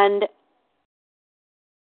 And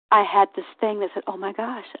I had this thing that said, oh, my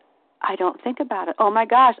gosh, I don't think about it. Oh, my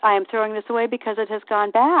gosh, I am throwing this away because it has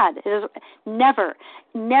gone bad. It is never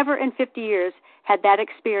in 50 years had that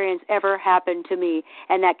experience ever happened to me,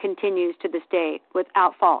 and that continues to this day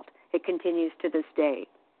without fault. It continues to this day.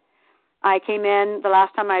 I came in, the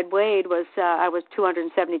last time I'd weighed was, I was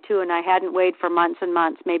 272, and I hadn't weighed for months and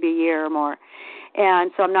months, maybe a year or more.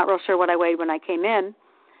 And so I'm not real sure what I weighed when I came in.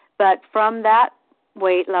 But from that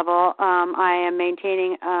weight level, I am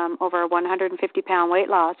maintaining over a 150-pound weight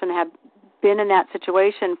loss and have been in that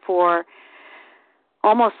situation for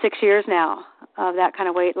almost 6 years now of that kind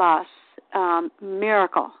of weight loss.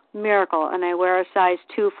 Miracle. And I wear a size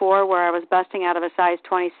 2-4 where I was busting out of a size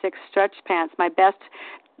 26 stretch pants. My best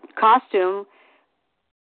costume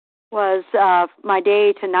was my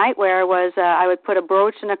day to night wear was I would put a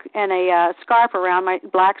brooch and a scarf around my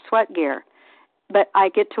black sweat gear. But I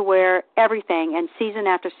get to wear everything, and season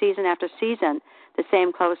after season after season, the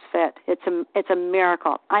same clothes fit. It's a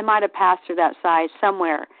miracle. I might have passed through that size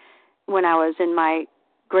somewhere when I was in my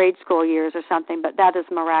grade school years or something, but that is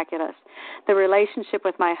miraculous. The relationship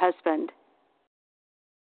with my husband,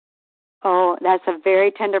 that's a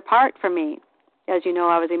very tender part for me. As you know,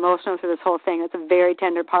 I was emotional through this whole thing. It's a very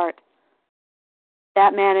tender part.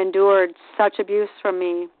 That man endured such abuse from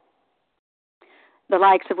me, the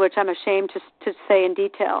likes of which I'm ashamed to say in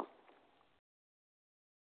detail.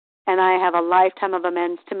 And I have a lifetime of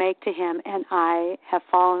amends to make to him, and I have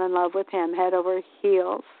fallen in love with him head over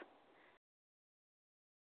heels.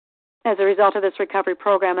 As a result of this recovery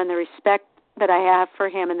program and the respect that I have for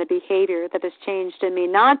him and the behavior that has changed in me,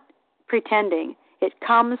 not pretending, it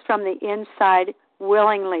comes from the inside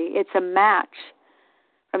willingly. It's a match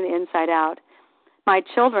from the inside out. My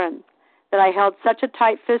children that I held such a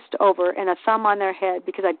tight fist over and a thumb on their head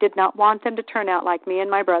because I did not want them to turn out like me and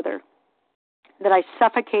my brother, that I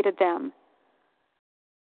suffocated them.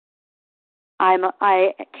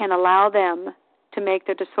 I can allow them to make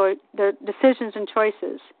their decisions and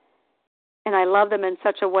choices, and I love them in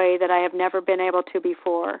such a way that I have never been able to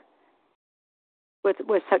before,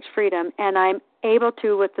 with such freedom. And I'm able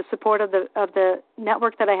to, with the support of the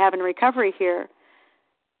network that I have in recovery here,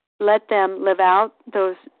 let them live out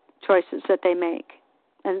those choices that they make,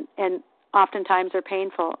 and oftentimes are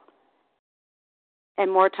painful,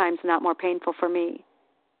 and more times not more painful for me.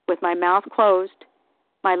 With my mouth closed,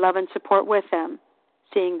 my love and support with them,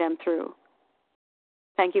 seeing them through.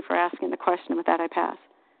 Thank you for asking the question. With that, I pass.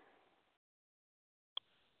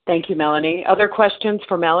 Thank you, Melanie. Other questions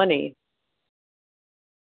for Melanie?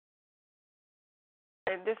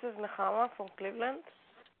 This is Nehama from Cleveland.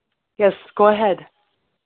 Yes, go ahead.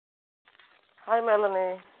 Hi,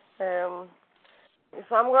 Melanie.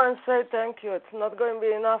 If I'm going to say thank you, it's not going to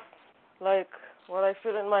be enough, like what I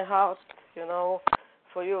feel in my heart,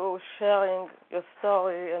 for you sharing your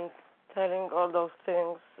story and telling all those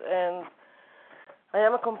things. And I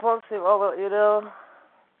am a compulsive overeater,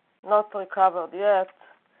 not recovered yet.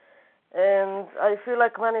 And I feel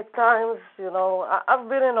like many times, I've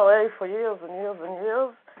been in OA for years and years and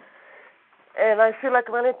years. And I feel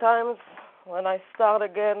like many times when I start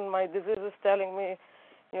again, my disease is telling me,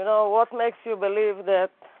 what makes you believe that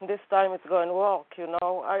this time it's going to work,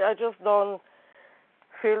 I just don't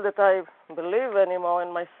feel that I believe anymore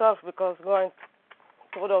in myself because going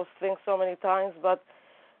through those things so many times. But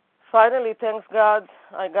finally, thanks God,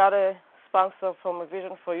 I got a sponsor from A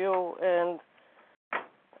Vision for You, and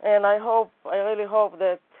I really hope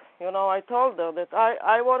that, I told her that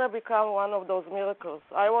I want to become one of those miracles.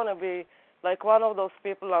 I want to be like one of those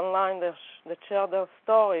people online that share their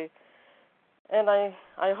story. And I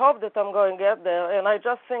hope that I'm going to get there. And I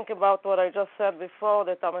just think about what I just said before,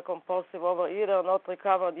 that I'm a compulsive overeater, not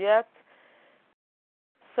recovered yet.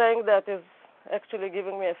 Saying that is actually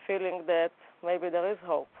giving me a feeling that maybe there is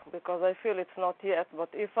hope, because I feel it's not yet. But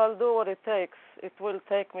if I'll do what it takes, it will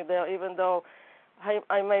take me there, even though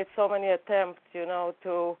I made so many attempts,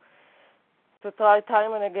 to try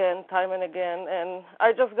time and again. And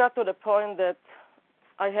I just got to the point that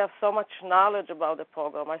I have so much knowledge about the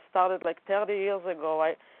program. I started like 30 years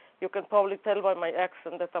ago. You can probably tell by my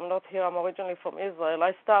accent that I'm not here. I'm originally from Israel.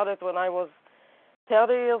 I started when I was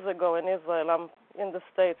 30 years ago in Israel. I'm in the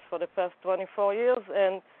States for the past 24 years,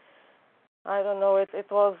 and I don't know,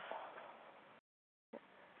 it was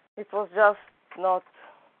just not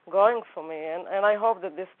going for me, and I hope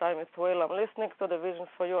that this time it will. I'm listening to the Vision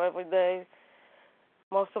for You every day,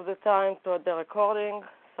 most of the time to the recording,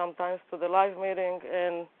 sometimes to the live meeting,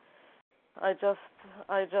 and I just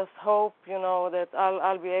hope, that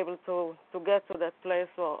I'll be able to get to that place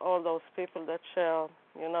where all those people that share,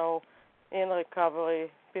 in recovery,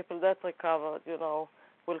 people that recovered, will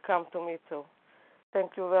come to me too.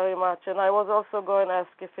 Thank you very much. And I was also going to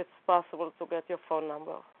ask if it's possible to get your phone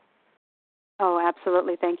number. Oh,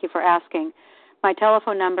 absolutely. Thank you for asking. My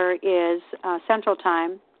telephone number is Central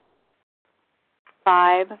Time,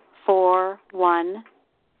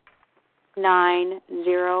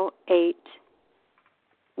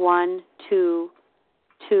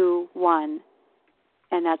 541-908-1221.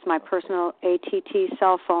 And that's my personal ATT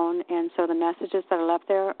cell phone. And so the messages that are left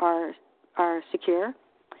there are secure.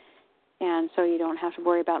 And so you don't have to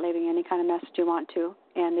worry about leaving any kind of message you want to.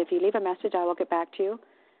 And if you leave a message, I will get back to you.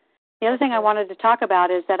 The other thing I wanted to talk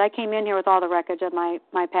about is that I came in here with all the wreckage of my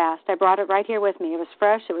past. I brought it right here with me. It was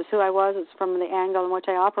fresh. It was who I was. It was from the angle in which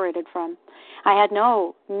I operated from. I had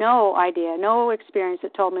no idea, no experience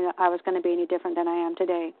that told me that I was going to be any different than I am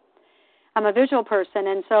today. I'm a visual person,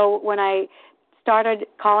 and so when I started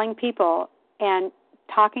calling people and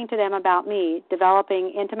talking to them about me, developing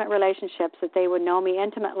intimate relationships that they would know me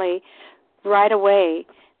intimately right away,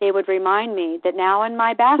 they would remind me that now in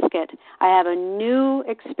my basket, I have a new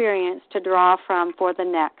experience to draw from for the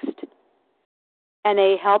next. And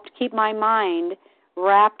they helped keep my mind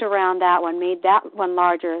wrapped around that one, made that one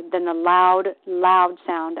larger than the loud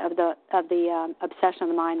sound of the obsession of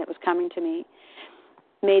the mind that was coming to me.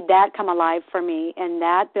 Made that come alive for me, and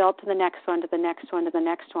that built to the next one, to the next one, to the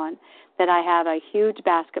next one, that I have a huge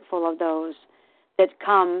basket full of those that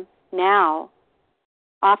come now,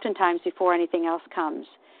 oftentimes before anything else comes.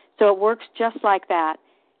 So it works just like that,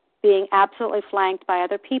 being absolutely flanked by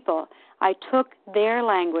other people. I took their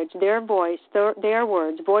language, their voice, their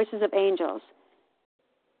words, voices of angels,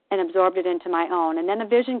 and absorbed it into my own. And then a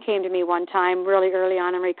vision came to me one time really early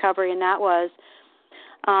on in recovery, and that was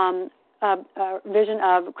a vision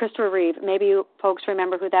of Christopher Reeve. Maybe you folks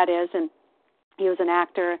remember who that is, and he was an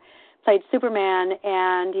actor, played Superman,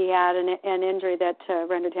 and he had an injury that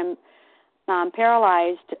rendered him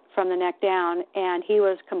paralyzed from the neck down, and he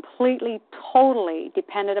was completely, totally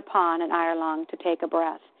dependent upon an air lung to take a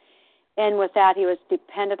breath. And with that, he was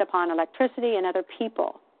dependent upon electricity and other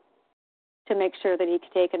people to make sure that he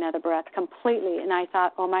could take another breath completely. And I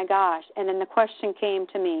thought, oh my gosh. And then the question came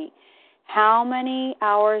to me, how many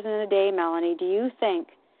hours in a day, Melanie, do you think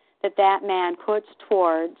that man puts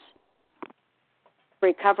towards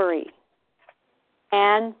recovery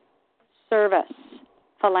and service,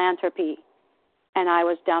 philanthropy? And I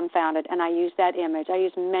was dumbfounded, and I used that image. I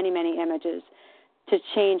used many, many images to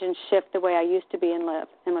change and shift the way I used to be and live.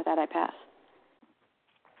 And with that, I pass.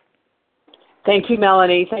 Thank you,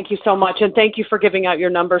 Melanie. Thank you so much. And thank you for giving out your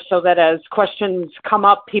number so that as questions come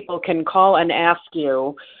up, people can call and ask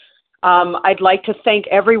you. I'd like to thank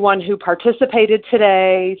everyone who participated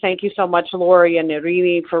today. Thank you so much, Lori and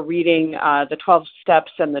Irini, for reading the 12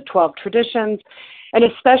 steps and the 12 traditions. And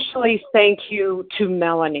especially thank you to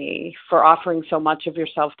Melanie for offering so much of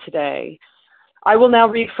yourself today. I will now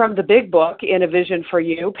read from the big book, In a Vision for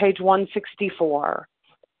You, page 164.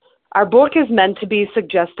 Our book is meant to be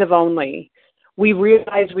suggestive only. We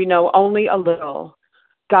realize we know only a little.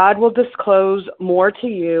 God will disclose more to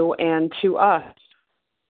you and to us.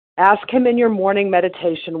 Ask him in your morning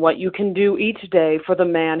meditation what you can do each day for the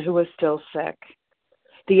man who is still sick.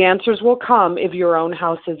 The answers will come if your own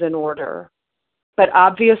house is in order. But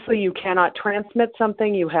obviously you cannot transmit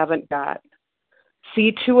something you haven't got.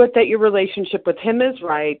 See to it that your relationship with him is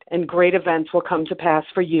right, and great events will come to pass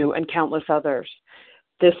for you and countless others.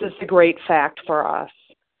 This is the great fact for us.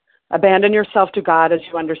 Abandon yourself to God as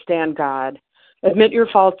you understand God. Admit your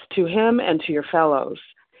faults to him and to your fellows.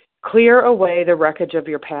 Clear away the wreckage of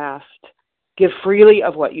your past. Give freely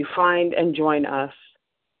of what you find and join us.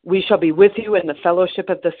 We shall be with you in the fellowship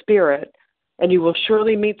of the Spirit, and you will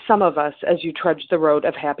surely meet some of us as you trudge the road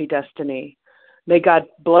of happy destiny. May God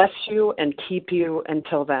bless you and keep you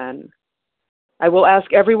until then. I will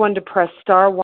ask everyone to press *1